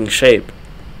in working shape.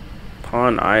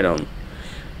 Pawn item.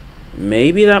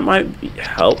 Maybe that might be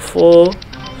helpful.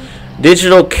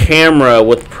 Digital camera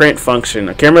with print function.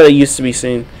 A camera that used to be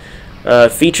seen.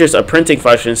 Features a printing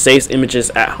function. Saves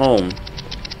images at home.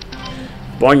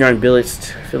 Barnyard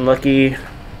Billiards. Feel lucky.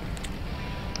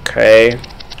 Okay.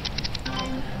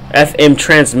 FM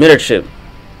transmitter chip.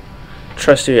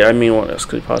 Trust you. I mean, what else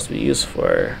could it possibly be used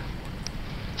for?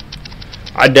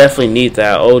 I definitely need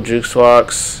that. Old jukes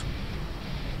box.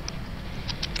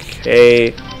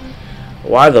 Okay.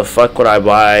 Why the fuck would I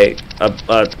buy a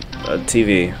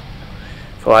TV?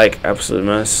 For like absolute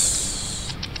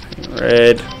mess.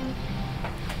 Red.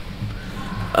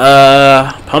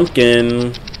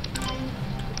 Pumpkin.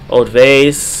 Old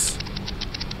vase.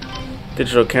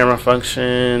 Digital camera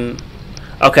function.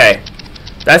 Okay.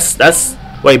 That's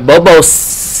wait, Bobo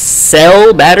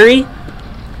cell battery?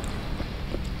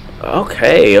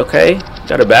 Okay.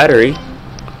 Got a battery.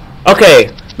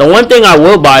 Okay. The one thing I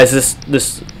will buy is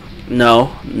this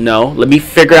No, no. Let me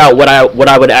figure out what I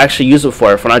would actually use it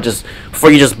for.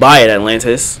 Before you just buy it,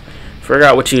 Atlantis. Figure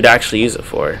out what you'd actually use it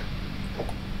for.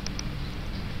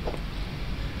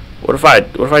 What if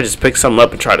I just pick something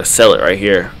up and try to sell it right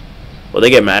here? Will they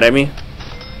get mad at me?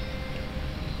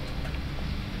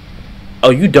 Oh,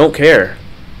 you don't care.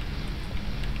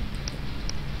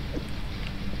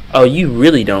 Oh, you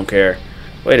really don't care.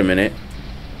 Wait a minute.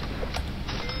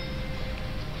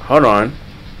 Hold on.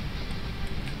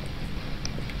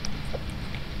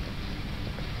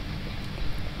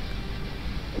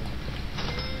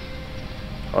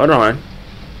 Hold on.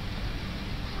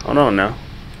 Hold on now.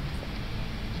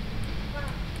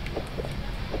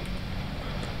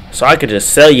 So I could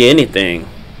just sell you anything.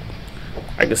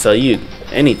 I could sell you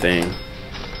anything.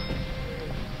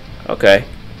 Okay.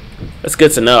 That's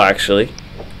good to know, actually.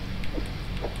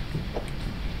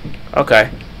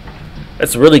 Okay.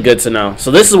 That's really good to know.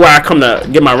 So this is where I come to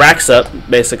get my racks up,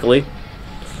 basically.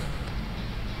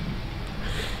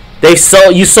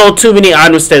 You sold too many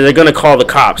items today. They're gonna call the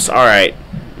cops. All right.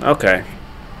 Okay.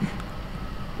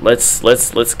 Let's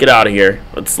get out of here.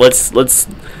 Let's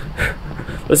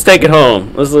take it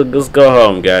home. Let's go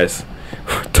home, guys.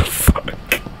 What the fuck?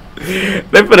 They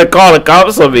finna call the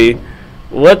cops on me.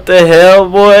 What the hell,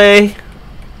 boy?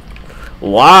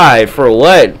 Why? For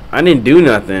what? I didn't do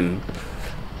nothing.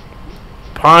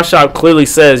 Pawn shop clearly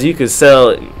says you can sell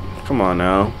it. Come on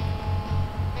now.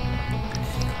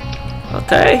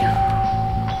 Okay.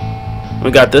 We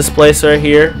got this place right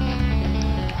here.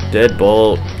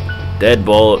 Deadbolt.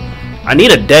 Deadbolt. I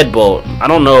need a deadbolt. I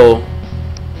don't know.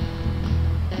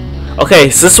 Okay,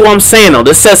 so this is what I'm saying though.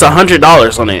 This says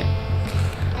 $100 on it.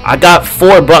 I got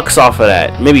 $4 off of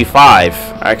that. Maybe 5,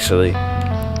 actually.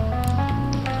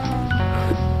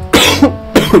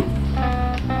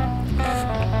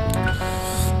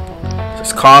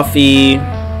 Just coffee.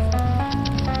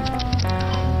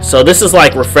 So this is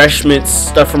like refreshments,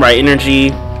 stuff for my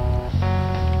energy.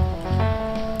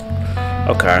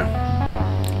 Okay.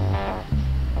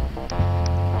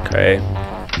 Okay.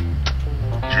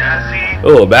 Jazzy.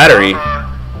 Oh, a battery.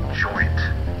 Joint.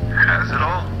 Has it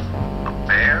all. A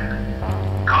band.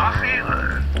 Coffee.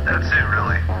 That's it,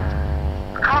 really.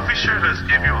 The coffee sure does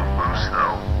give you a boost,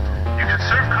 though. You can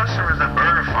serve customers at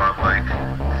Burger Farm like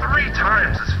 3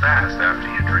 times as fast after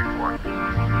you drink one.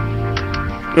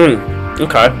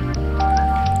 Okay.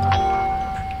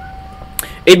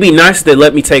 It'd be nice if they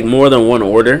let me take more than one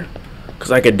order,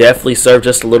 because I could definitely serve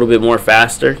just a little bit more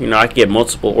faster. You know, I could get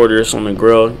multiple orders on the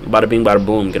grill. Bada bing, bada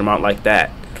boom. Get them out like that.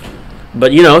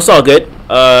 But, you know, it's all good.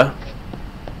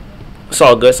 It's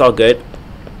all good. It's all good.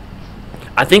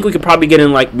 I think we could probably get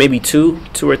in, like, maybe two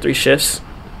or 3 shifts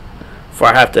before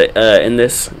I have to end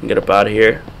this and get up out of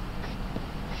here.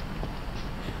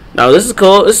 Now, this is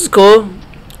cool. This is cool.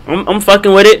 I'm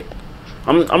fucking with it.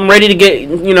 I'm ready to get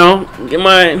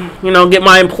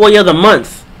my employee of the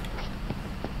month.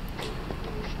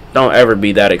 Don't ever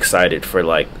be that excited for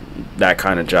like that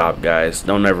kind of job, guys.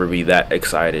 Don't ever be that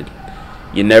excited.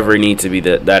 You never need to be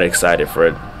that excited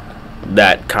for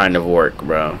that kind of work,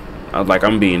 bro.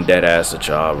 I'm being dead ass at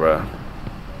y'all, bro.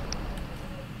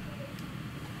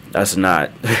 That's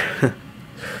not.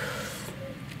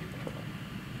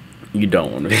 You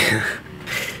don't want to be.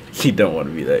 You don't want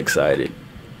to be that excited.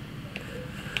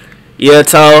 Yeah,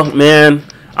 Toe, man.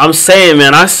 I'm saying,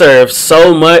 man, I served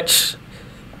so much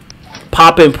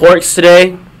poppin' porks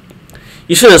today.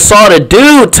 You should have saw the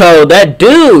dude, Toe. That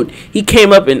dude, he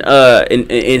came up and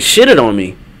shitted on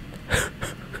me.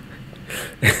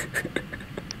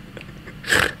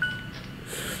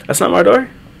 That's not my door?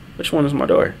 Which one is my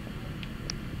door?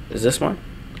 Is this one?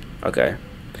 Okay.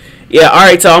 Yeah,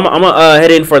 alright, Toe, I'm gonna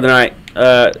head in for the night.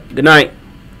 Good night.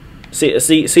 See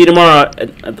you tomorrow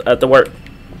at the work.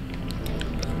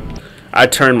 I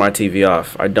turned my TV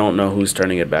off. I don't know who's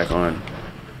turning it back on.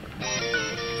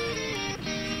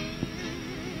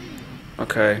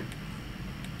 Okay.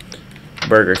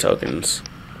 Burger tokens.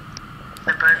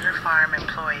 The Burger Farm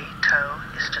employee, Toe,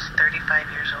 is just 35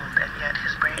 years old, and yet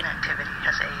his brain activity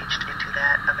has aged into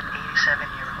that of an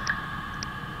 87-year-old.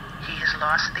 He has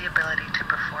lost the ability to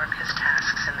perform his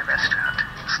tasks in the restaurant,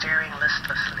 staring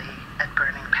listlessly at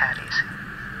burning patties.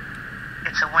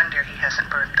 It's a wonder he hasn't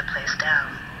burnt the place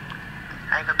down.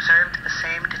 I've observed the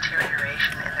same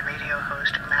deterioration in the radio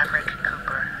host Maverick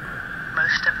Cooper.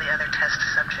 Most of the other test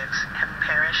subjects have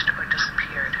perished or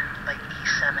disappeared, like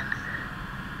E7.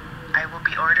 I will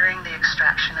be ordering the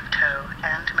extraction of Toe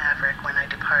and Maverick when I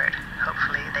depart.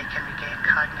 Hopefully they can regain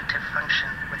cognitive function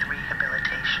with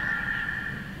rehabilitation.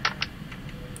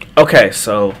 Okay,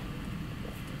 so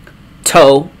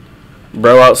Toe,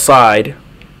 bro outside,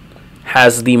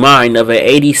 has the mind of an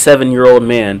 87-year-old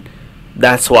man.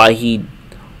 That's why he.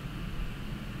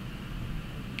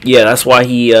 Yeah, that's why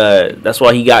he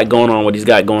got going on what he's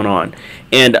got going on.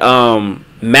 And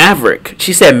Maverick.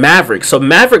 She said Maverick. So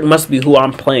Maverick must be who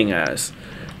I'm playing as.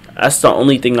 That's the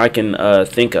only thing I can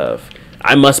think of.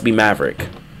 I must be Maverick.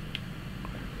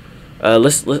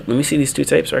 Let me see these 2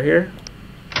 tapes right here.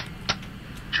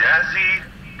 Jazzy,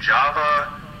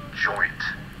 Java, Joint.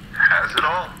 Has it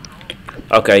all.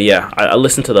 Okay, yeah, I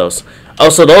listened to those. Oh,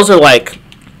 so those are like.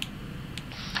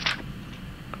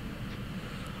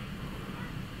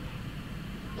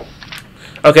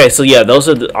 Okay, so yeah, those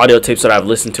are the audio tapes that I've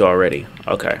listened to already.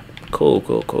 Okay, cool.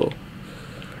 All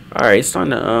right, it's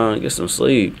time to get some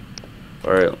sleep.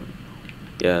 Or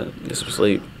yeah, get some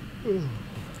sleep.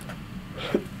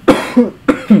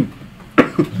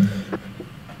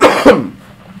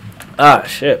 Ah,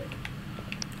 shit.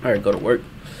 All right, go to work.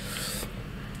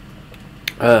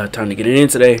 Time to get it in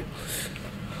today.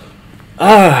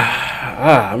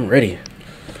 I'm ready.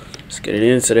 Let's get it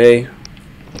in today.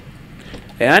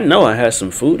 Hey, I know I had some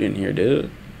food in here,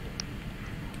 dude.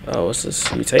 Oh, what's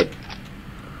this? New tape?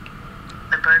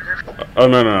 Oh,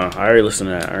 no. I already listened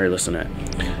to that.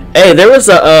 Hey, there was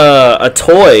a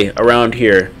toy around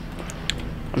here.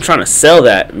 I'm trying to sell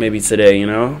that maybe today, you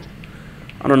know?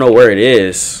 I don't know where it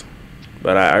is,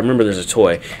 but I remember there's a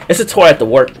toy. It's a toy at the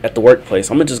workplace.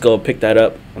 I'm gonna just go pick that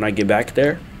up when I get back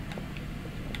there.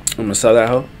 I'm gonna sell that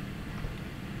hoe.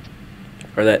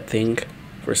 Or that thing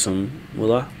for some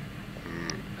moolah.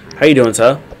 How you doing,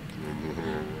 Tal?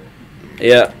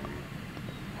 Yeah.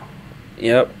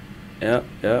 Yep.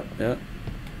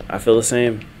 I feel the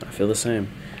same.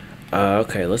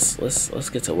 Okay, let's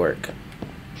get to work.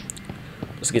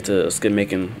 Let's get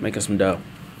making some dough.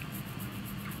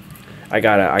 I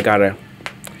gotta.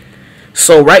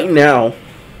 So right now,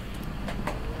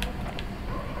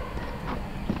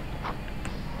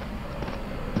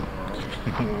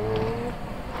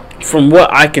 from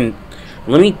what I can,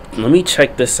 let me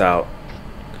check this out.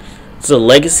 It's a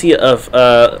legacy of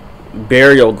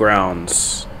burial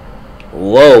grounds.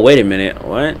 Whoa, wait a minute.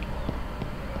 What?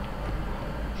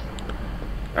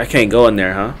 I can't go in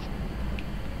there, huh?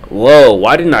 Whoa,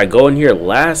 why didn't I go in here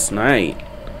last night?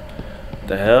 What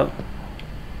the hell?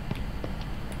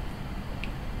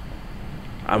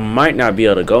 I might not be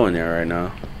able to go in there right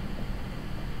now.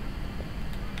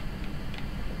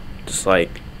 Just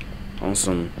like on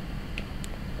some.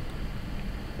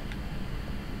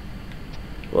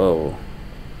 Whoa.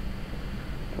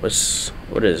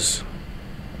 What is?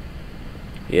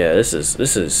 Yeah, this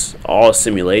is all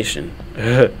simulation.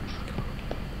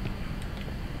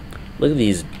 Look at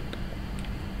these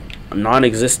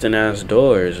non-existent ass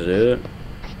doors, dude.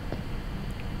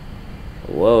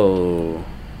 Whoa.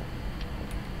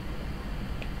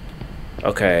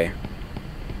 Okay.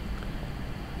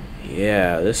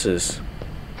 Yeah, this is.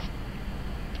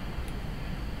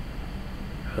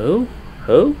 Who?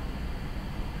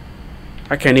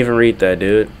 I can't even read that,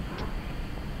 dude.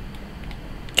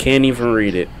 Can't even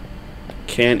read it.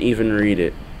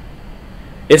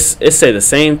 It say the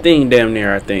same thing damn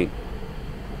near, I think.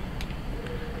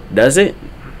 Does it?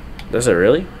 Does it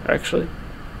really? Actually?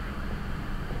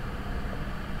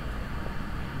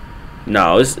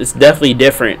 No, it's definitely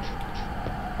different.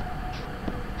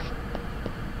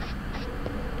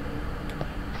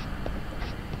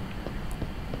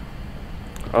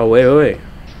 Oh, wait.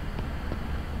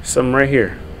 Something right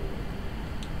here.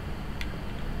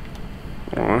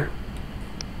 Alright.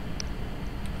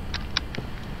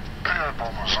 PO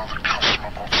bombers are the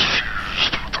customer bots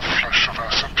fused with the flesh of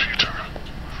our St. Peter.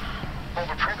 While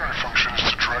the primary function is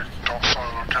to drag docile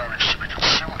organics to be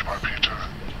consumed by Peter,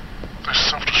 they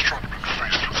self-destruct when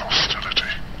faced with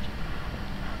hostility.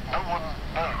 No one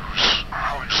knows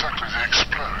how exactly they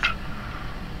explode.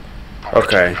 But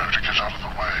Okay. we know to get out of the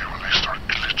way when they start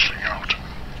glitching out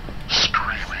and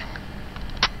screaming.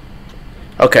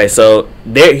 Okay, so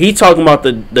there he talking about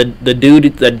the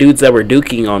dudes that were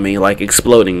duking on me, like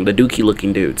exploding, the dookie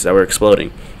looking dudes that were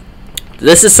exploding.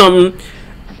 This is something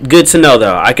good to know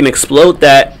though. I can explode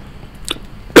that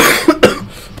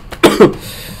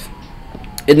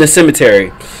in the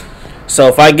cemetery. So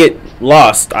if I get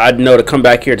lost, I'd know to come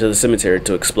back here to the cemetery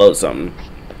to explode something.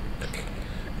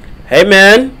 Hey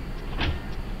man,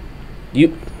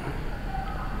 you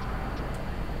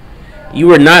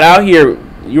were not out here.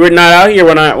 You were not out here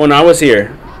when I was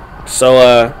here.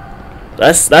 So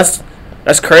that's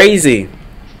crazy.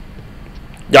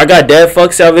 Y'all got dead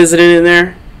fucks y'all visiting in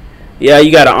there? Yeah,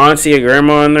 you got an auntie, a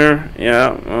grandma in there?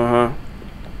 Yeah,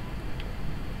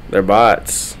 They're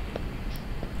bots.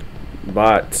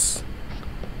 Bots.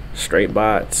 Straight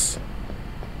bots.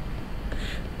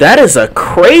 That is a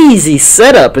crazy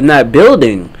setup in that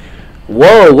building.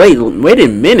 Whoa, wait a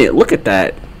minute. Look at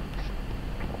that.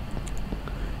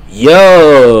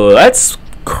 Yo, that's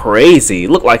crazy.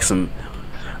 Look like some...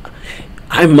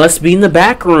 I must be in the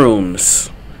back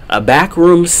rooms. A back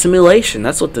room simulation.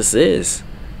 That's what this is.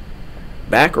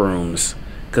 Back rooms.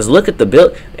 Because look at the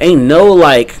build. Ain't no,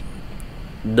 like...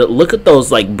 look at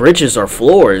those, like, bridges or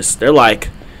floors. They're like...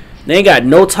 They ain't got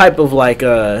no type of, like,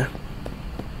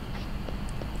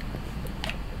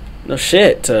 no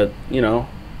shit to, you know,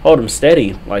 hold them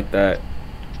steady like that.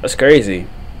 That's crazy.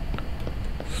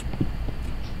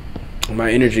 My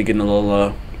energy getting a little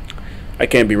low. I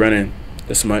can't be running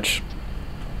this much.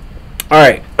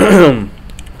 Alright.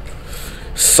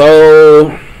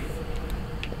 So,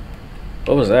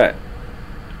 what was that?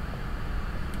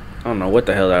 I don't know what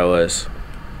the hell that was.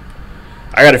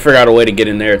 I gotta figure out a way to get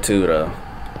in there too, though.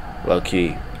 Low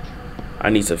key. I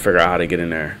need to figure out how to get in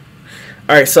there.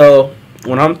 Alright, so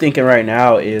what I'm thinking right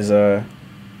now is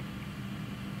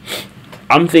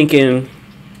I'm thinking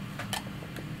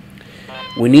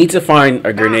we need to find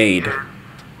a grenade. Hey, kid,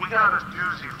 we got a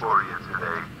doozy for you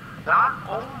today. Not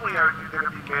only are you going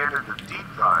to be manning the deep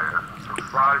fryer for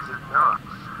fries and nuts,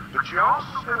 but you're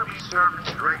also going to be serving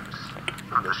drinks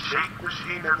from the shake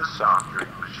machine and the soft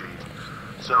drink machine.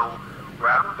 So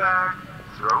grab a bag,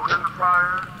 throw it in the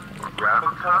fryer, or grab a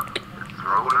cup and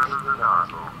throw it under the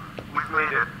nozzle. We've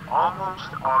made it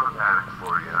almost automatic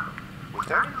for you. With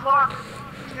any luck, you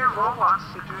can get robots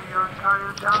to do your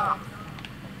entire job.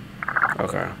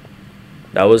 Okay.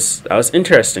 That was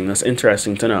interesting. That's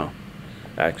interesting to know.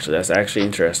 Actually, that's actually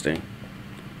interesting.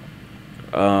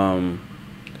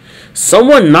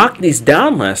 Someone knocked these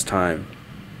down last time.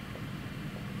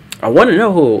 I want to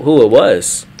know who it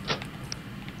was.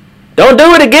 Don't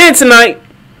do it again tonight.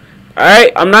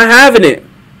 Alright, I'm not having it.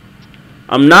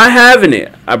 I'm not having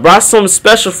it. I brought something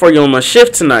special for you on my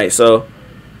shift tonight, so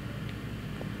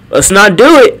let's not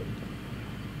do it.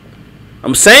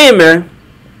 I'm saying, man.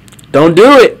 Don't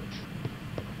do it.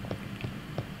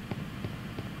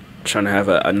 Trying to have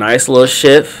a nice little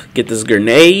shift. Get this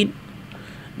grenade.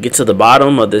 Get to the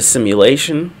bottom of this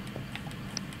simulation.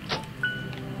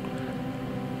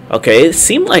 Okay, it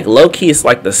seemed like low-key it's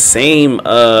like the same,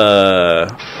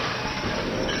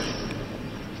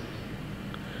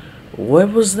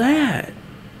 what was that?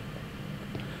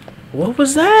 What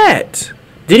was that?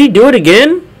 Did he do it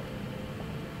again?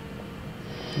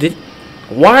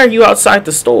 Why are you outside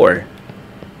the store?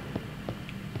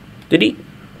 Did he?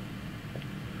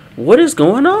 What is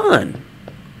going on?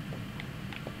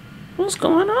 What's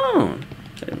going on?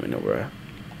 Wait a minute, bro.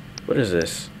 What is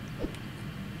this?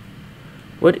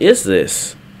 What is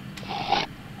this?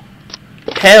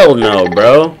 Hell no,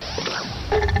 bro.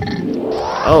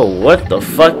 Oh, what the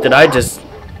fuck did I just...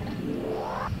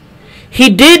 He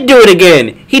did do it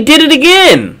again! He did it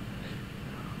again!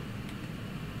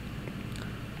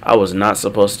 I was not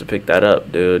supposed to pick that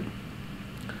up, dude.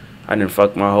 I didn't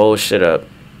fuck my whole shit up.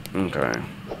 Okay.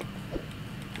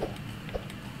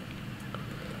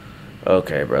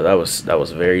 Okay, bro. That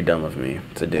was very dumb of me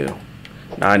to do.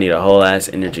 Now I need a whole ass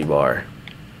energy bar.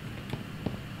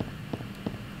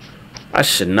 I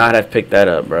should not have picked that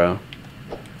up, bro.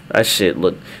 That shit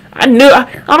look. I don't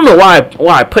know why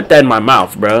I put that in my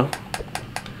mouth, bro.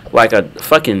 Like a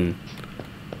fucking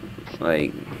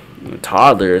like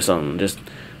toddler or something. Just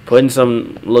putting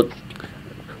some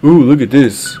ooh, look at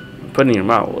this. Put it in your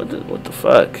mouth. What the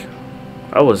fuck?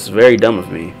 That was very dumb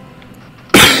of me.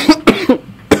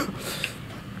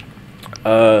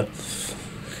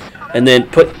 And then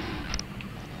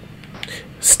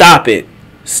stop it.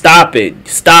 Stop it.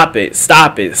 Stop it.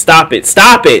 Stop it. Stop it.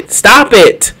 Stop it. Stop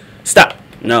it. Stop.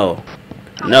 No.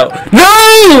 No.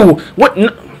 No! What? No.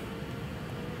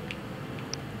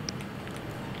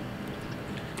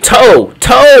 Toe.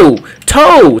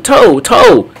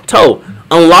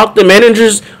 Unlock the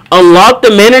manager's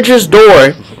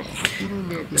door.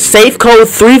 Safe code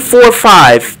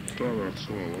 345.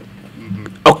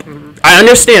 Okay, I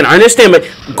understand, but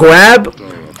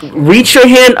reach your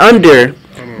hand under,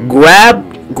 grab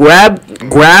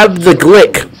the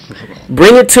glick,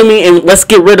 bring it to me, and let's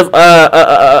get rid of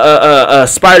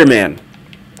Spider-Man,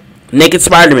 naked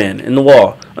Spider-Man in the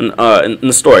wall, in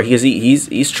the store.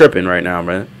 He's tripping right now,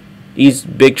 man. He's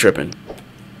big tripping,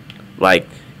 like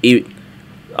a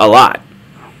lot.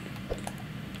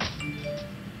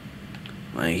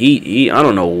 Like I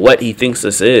don't know what he thinks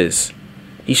this is.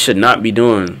 He should not be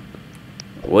doing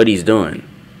what he's doing.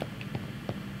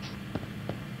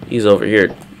 He's over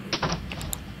here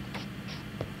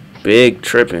big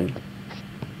tripping.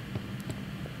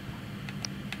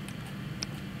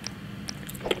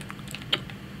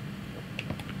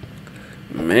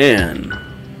 man.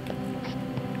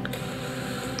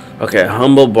 Okay,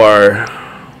 humble bar.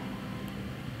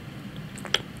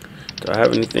 Do I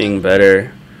have anything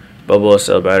better? Bubble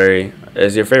cell battery.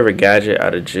 Is your favorite gadget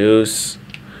out of juice?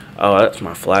 Oh, that's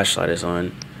my flashlight is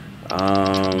on.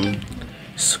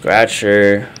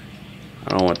 Scratcher. I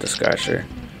don't want the scratcher.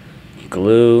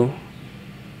 Glue.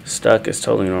 Stuck is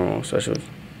totally normal, especially with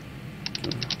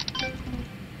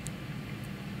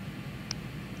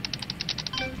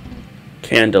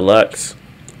Can Deluxe.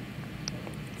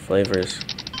 Flavors.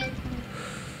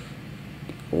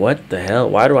 What the hell?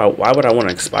 Why would I want an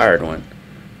expired one?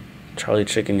 Charlie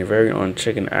Chicken, your very own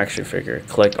chicken action figure.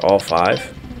 Collect all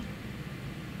 5.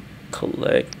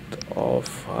 Collect all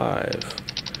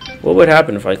 5. What would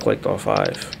happen if I collect all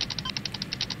 5?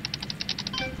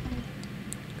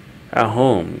 At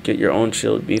home, get your own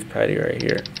chilled beef patty right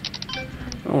here. I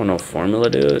don't want no formula,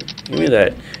 dude. Give me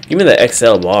that. Give me the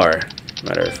XL bar.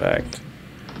 Matter of fact,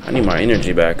 I need my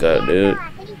energy back up, dude.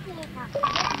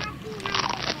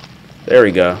 There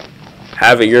we go.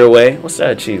 Have it your way. What's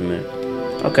that achievement?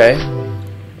 Okay.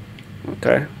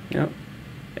 Okay. Yep.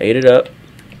 Ate it up.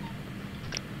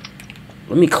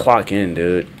 Let me clock in,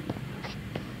 dude.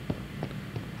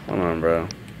 Hold on, bro.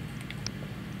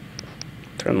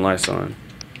 Turn the lights on.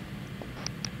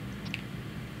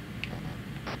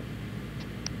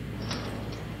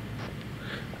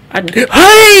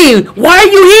 Hey! Why are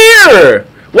you here?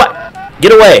 What?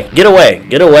 Get away! Get away!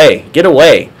 Get away! Get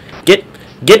away!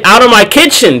 Get out of my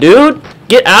kitchen, dude!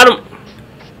 Get out of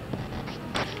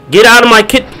my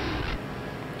kit.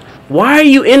 Why are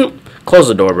you in? Close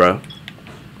the door, bro.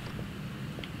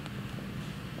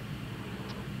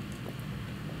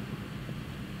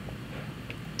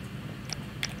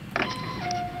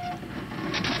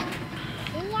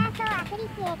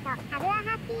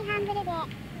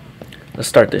 Let's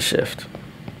start this shift.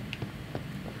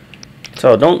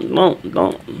 So don't.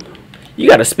 You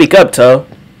gotta speak up, Toe.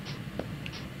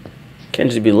 Can't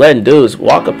just be letting dudes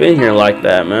walk up in here like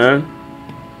that, man.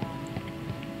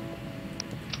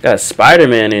 Got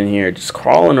Spider-Man in here just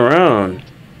crawling around.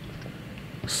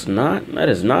 That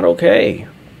is not okay.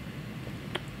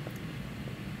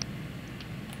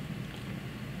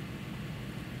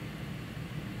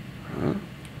 Huh?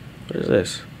 What is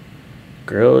this?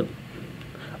 Grilled.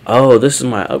 Oh, this is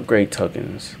my upgrade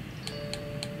tokens.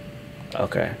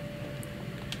 Okay.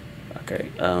 Okay,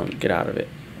 get out of it.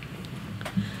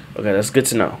 Okay, that's good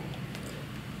to know.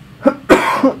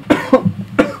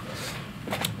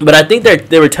 But I think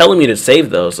they were telling me to save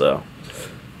those, though.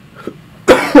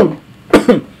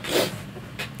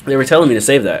 They were telling me to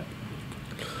save that.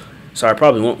 So I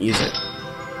probably won't use it.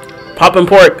 Pop and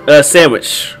pork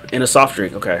sandwich and a soft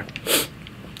drink. Okay.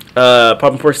 Pop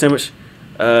and pork sandwich,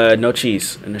 no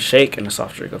cheese, and a shake and a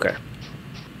soft drink. Okay.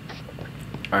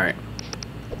 All right.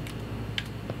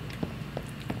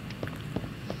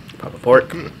 Pop and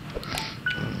pork.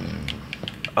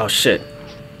 Oh shit.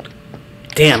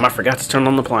 Damn, I forgot to turn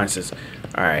on the appliances.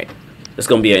 All right. This is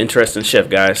gonna be an interesting shift,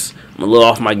 guys. I'm a little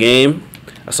off my game.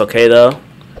 That's okay though.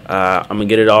 I'm gonna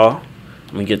get it all.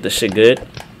 I'm gonna get this shit good.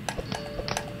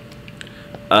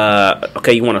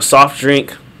 Okay, you want a soft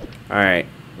drink? All right,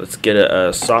 let's get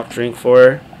a soft drink for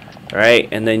her. All right,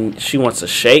 and then she wants a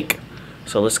shake,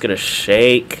 so let's get a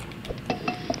shake.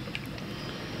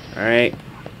 All right,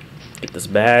 get this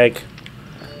bag.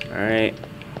 All right.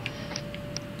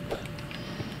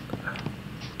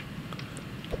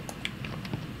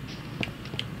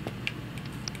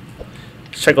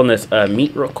 Let's check on this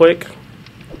meat real quick.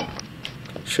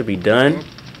 Should be done.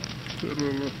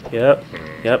 Yep.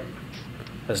 Yep.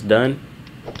 That's done.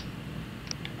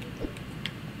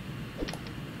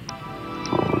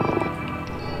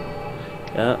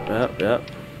 Yep.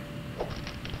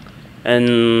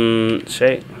 And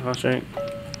shake. I'll shake.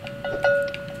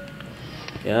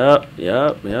 Yep.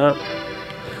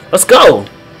 Let's go.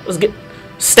 Let's get.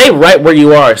 Stay right where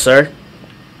you are, sir.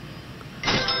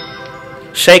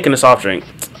 Shake and a soft drink.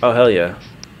 Oh, hell yeah.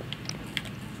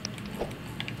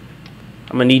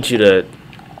 I'm gonna need you to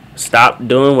stop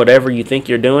doing whatever you think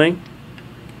you're doing.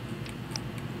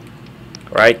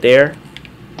 Right there.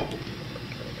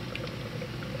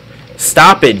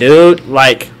 Stop it, dude.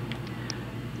 Like,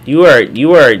 you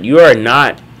are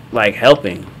not like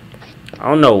helping. I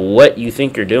don't know what you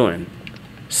think you're doing.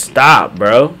 Stop,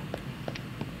 bro.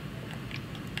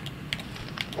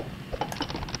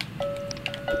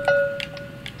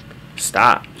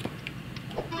 Stop.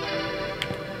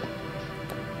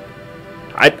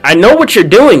 I know what you're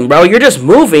doing, bro. You're just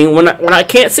moving when I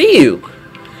can't see you.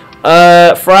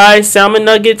 Fries, salmon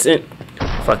nuggets, and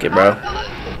fuck it, bro.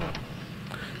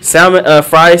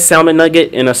 Fries, salmon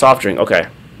nugget, and a soft drink. Okay.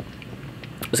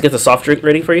 Let's get the soft drink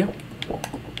ready for you.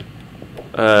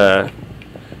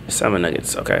 Salmon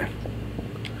nuggets. Okay.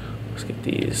 Let's get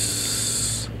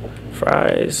these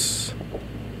fries.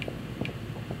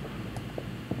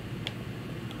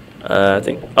 I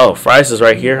think. Oh, fries is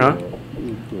right here, huh?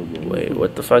 Wait,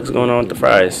 what the fuck's going on with the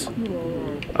fries?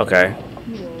 Okay.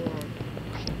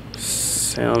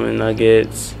 Salmon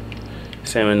nuggets.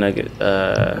 Salmon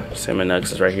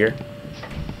nuggets is right here.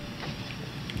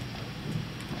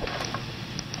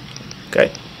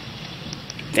 Okay.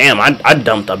 Damn, I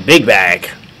dumped a big bag.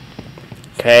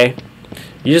 Okay.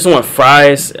 You just want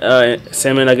fries,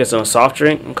 salmon nuggets, and a soft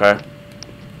drink? Okay.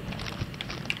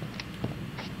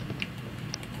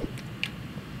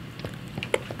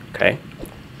 Okay.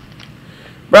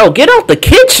 Bro, get out the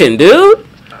kitchen, dude.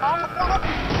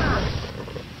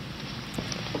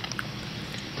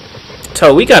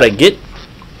 So we gotta get.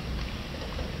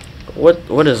 What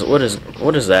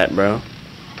is that, bro?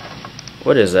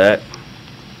 What is that?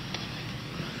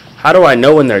 How do I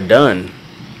know when they're done?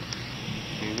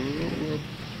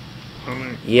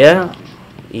 Yeah.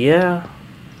 Yeah.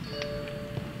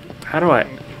 How do I?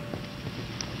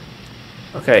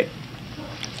 Okay.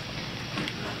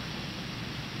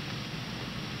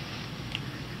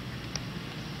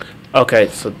 Okay,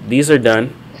 so these are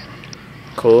done.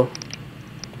 Cool.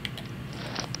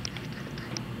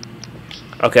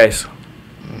 Okay, so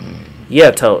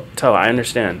yeah, Toe, I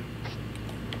understand.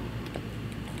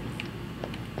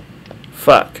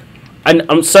 Fuck.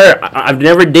 I'm sorry. I've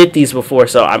never did these before,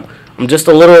 so I'm just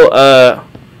a little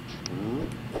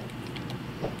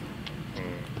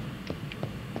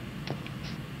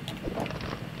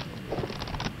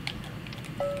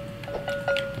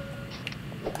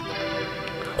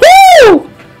Woo!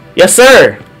 Yes,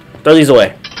 sir. Throw these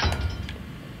away.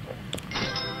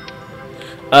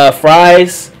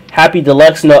 Fries, Happy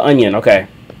Deluxe, no onion. Okay.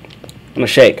 I'm gonna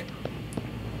shake.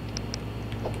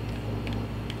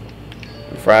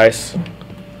 Fries.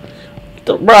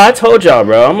 Bro, I told y'all,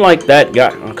 bro. I'm like that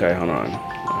guy. Okay, hold on.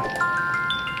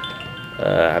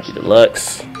 Happy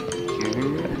Deluxe.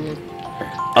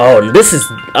 Oh, this is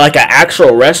like an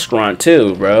actual restaurant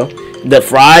too, bro. The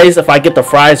fries, if I get the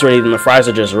fries ready, then the fries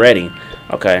are just ready.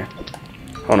 Okay.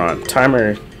 Hold on.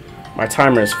 Timer. My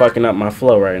timer is fucking up my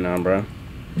flow right now, bro.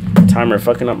 Timer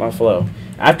fucking up my flow.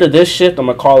 After this shift, I'm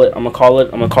gonna call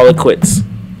it quits.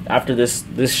 After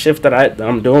this shift that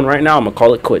I'm doing right now, I'm gonna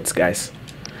call it quits, guys.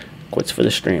 Quits for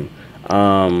the stream.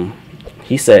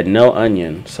 He said no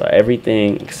onion, so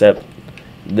everything except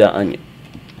the onion.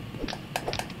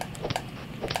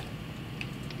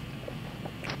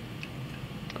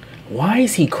 Why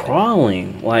is he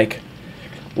crawling? Like,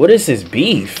 what is his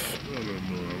beef?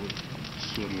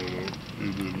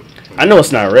 I know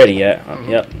it's not ready yet.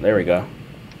 Yep, there we go.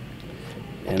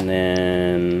 And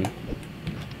then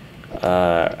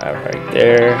right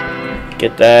there,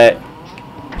 get that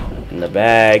in the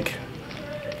bag.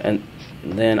 And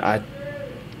then I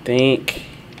think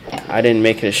I didn't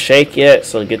make it a shake yet,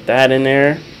 so get that in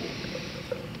there.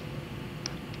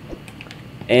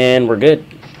 And we're good.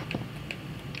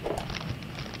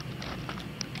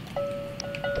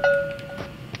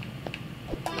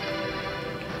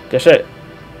 Good shit.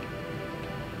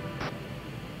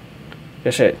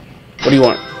 Good shit. What do you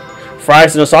want?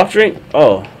 Fries and a soft drink?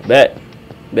 Oh, bet.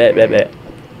 Bet.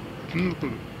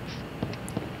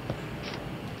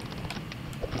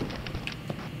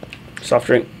 Soft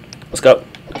drink. Let's go.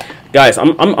 Guys,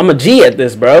 I'm a G at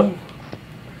this, bro.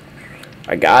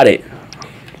 I got it.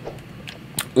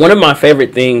 One of my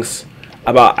favorite things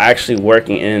about actually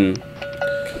working in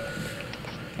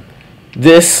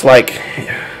this, like,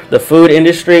 the food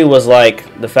industry was,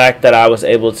 like, the fact that I was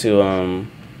able to,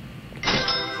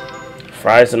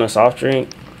 fries and a soft drink.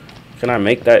 Can I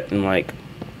make that in, like,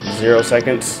 0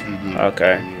 seconds?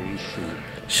 Okay.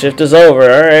 Shift is over.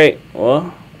 All right.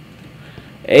 Well,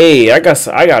 hey, I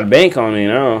got bank on me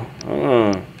now.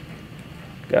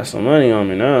 Got some money on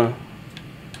me now.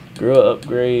 Grill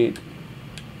upgrade.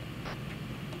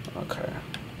 Okay.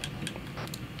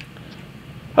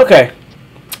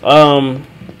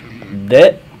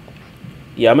 That.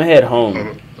 Yeah, I'm gonna head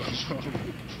home.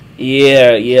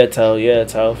 Yeah,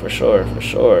 Toe, for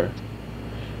sure.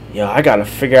 Yo, I gotta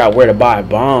figure out where to buy a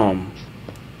bomb.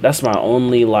 That's my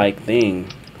only, like, thing.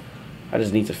 I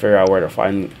just need to figure out where to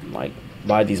find, like,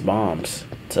 buy these bombs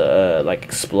to, like,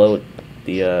 explode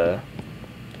the,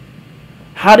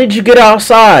 How did you get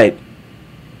outside?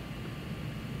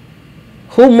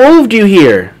 Who moved you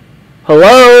here?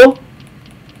 Hello?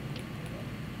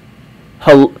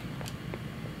 Hello?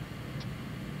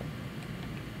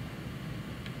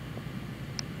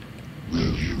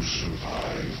 Will you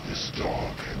survive this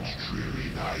dark and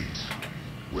dreary night?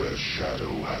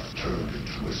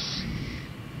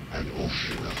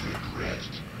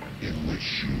 regret in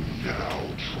which you now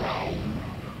drown.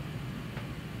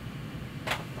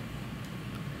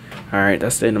 Alright,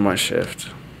 that's the end of my shift.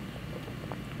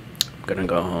 I'm gonna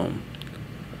go home.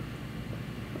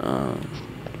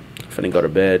 Finna go to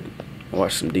bed,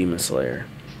 watch some Demon Slayer.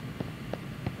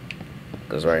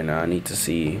 Cause right now I need to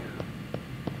see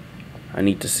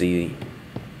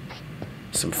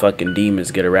some fucking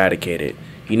demons get eradicated.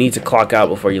 You need to clock out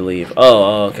before you leave.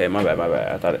 Oh, okay, my bad.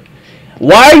 I thought it.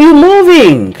 Why are you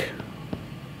moving?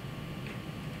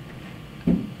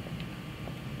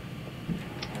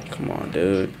 Come on,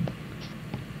 dude.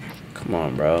 Come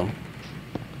on, bro.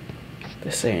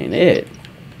 This ain't it.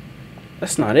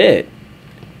 That's not it.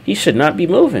 He should not be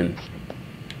moving.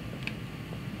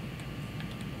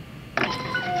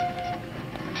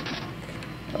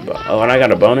 Oh, and I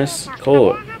got a bonus?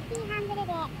 Cool.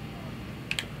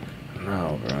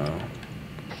 No, bro.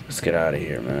 Let's get out of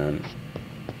here, man.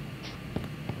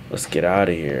 Let's get out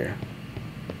of here.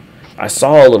 I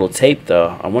saw a little tape,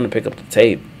 though. I want to pick up the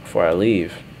tape before I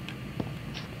leave.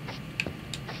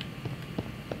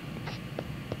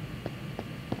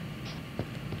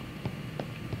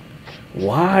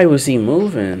 Why was he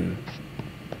moving?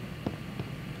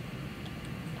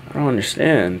 I don't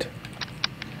understand.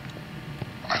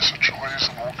 As a joy is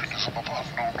an organism of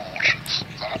unknown origins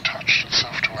that attached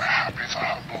itself to a happy the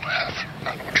humble hair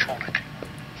animatronic.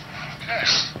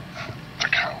 Yes, the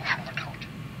cow from the cottage.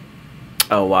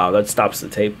 Oh, wow, that stops the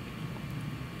tape.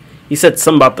 He said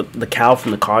something about the cow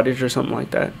from the cottage or something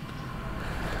like that.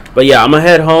 But yeah, I'm gonna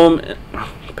head home.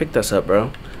 Pick this up,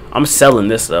 bro. I'm selling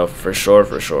this though, for sure.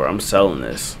 I'm selling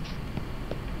this.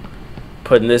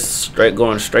 Putting this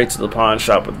going straight to the pawn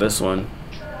shop with this one.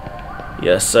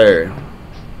 Yes, sir.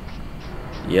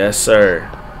 Yes, sir.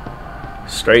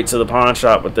 Straight to the pawn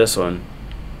shop with this one.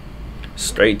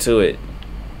 Straight to it.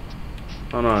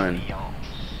 Hold on.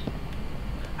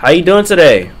 How you doing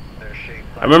today?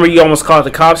 I remember you almost called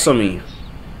the cops on me.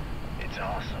 It's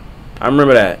awesome. I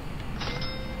remember that.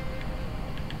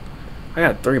 I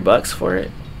got $3 for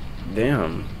it.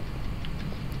 Damn.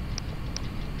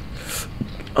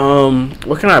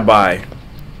 What can I buy?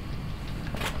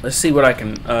 Let's see what I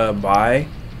can buy.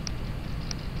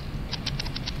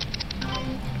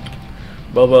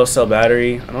 Bobo cell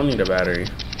battery. I don't need a battery.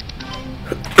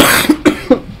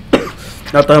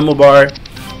 Not the humble bar.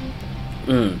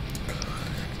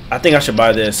 I think I should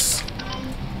buy this.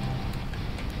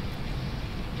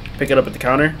 Pick it up at the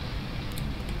counter.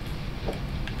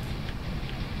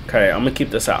 Okay, I'm gonna keep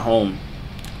this at home.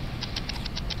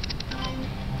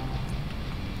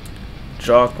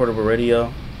 Jog portable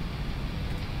radio.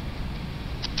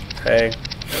 Okay.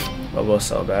 Bobo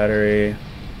cell battery.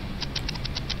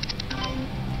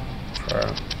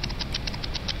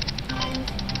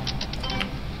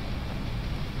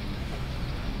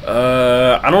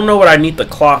 I don't know what I need the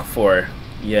clock for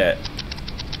yet.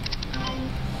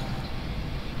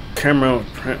 Camera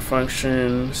print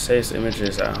function saves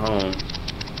images at home.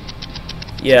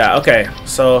 Yeah, okay.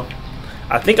 So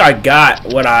I think I got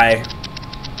what I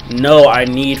know I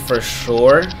need for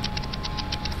sure.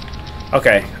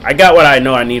 Okay, I got what I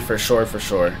know I need for sure.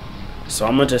 So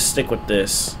I'm gonna just stick with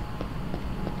this.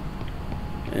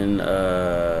 And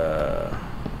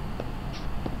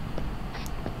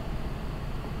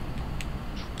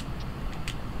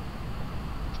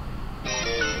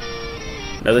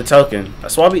another token.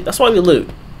 That's why we loot.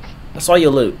 That's why you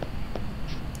loot.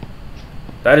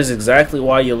 That is exactly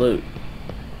why you loot.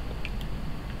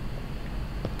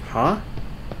 Huh?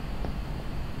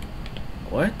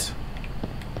 What?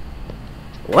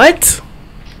 What?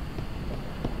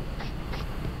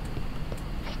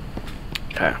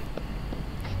 Okay.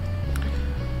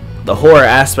 The horror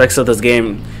aspects of this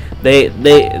game, they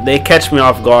catch me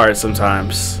off guard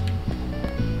sometimes.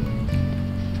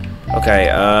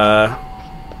 Okay,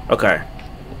 okay.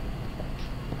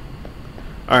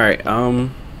 Alright,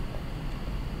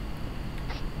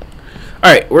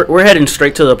 alright, we're heading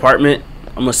straight to the apartment.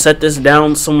 I'm gonna set this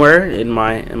down somewhere in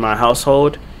my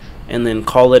household and then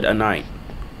call it a night.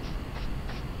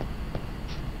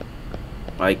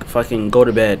 Like, fucking go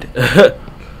to bed.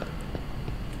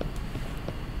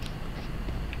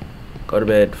 Go to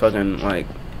bed, fucking, like,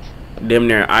 damn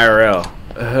near IRL.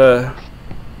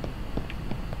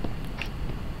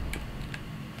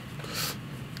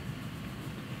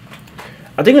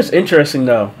 I think it's interesting,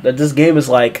 though, that this game is,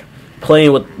 like,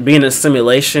 playing with being a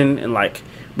simulation and, like,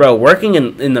 bro, working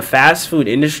in the fast food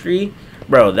industry,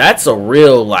 bro, that's a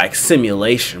real, like,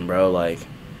 simulation, bro. Like,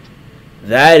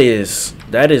 that is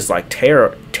like,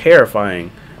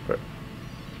 terrifying.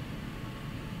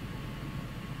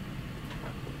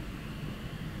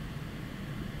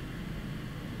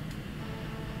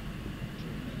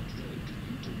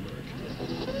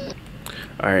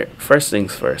 Alright, first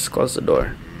things first, close the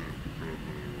door.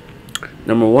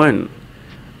 Number one,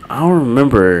 I don't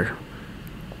remember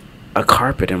a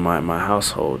carpet in my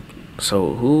household.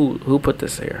 So who put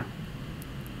this here?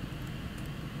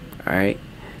 Alright.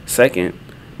 Second,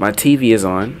 my TV is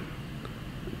on.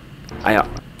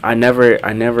 I never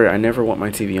want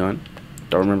my TV on.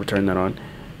 Don't remember turning that on.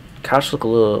 Couch look a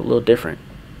little different.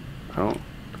 I don't.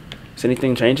 Is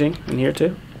anything changing in here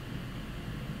too?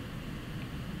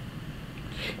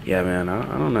 Yeah, man.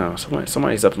 I don't know.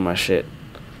 Somebody's up in my shit.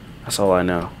 That's all I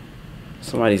know.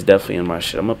 Somebody's definitely in my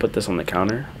shit. I'm gonna put this on the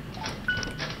counter.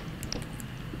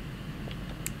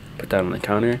 Put that on the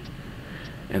counter,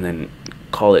 and then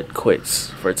call it quits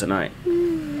for tonight.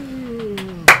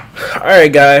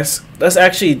 Alright guys, that's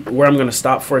actually where I'm gonna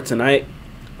stop for tonight.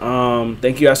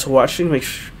 Thank you guys for watching. Make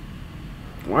sure,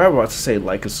 why am I about to say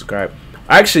like and subscribe?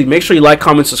 Actually, make sure you like,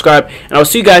 comment, subscribe, and I'll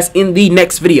see you guys in the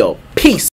next video. Peace.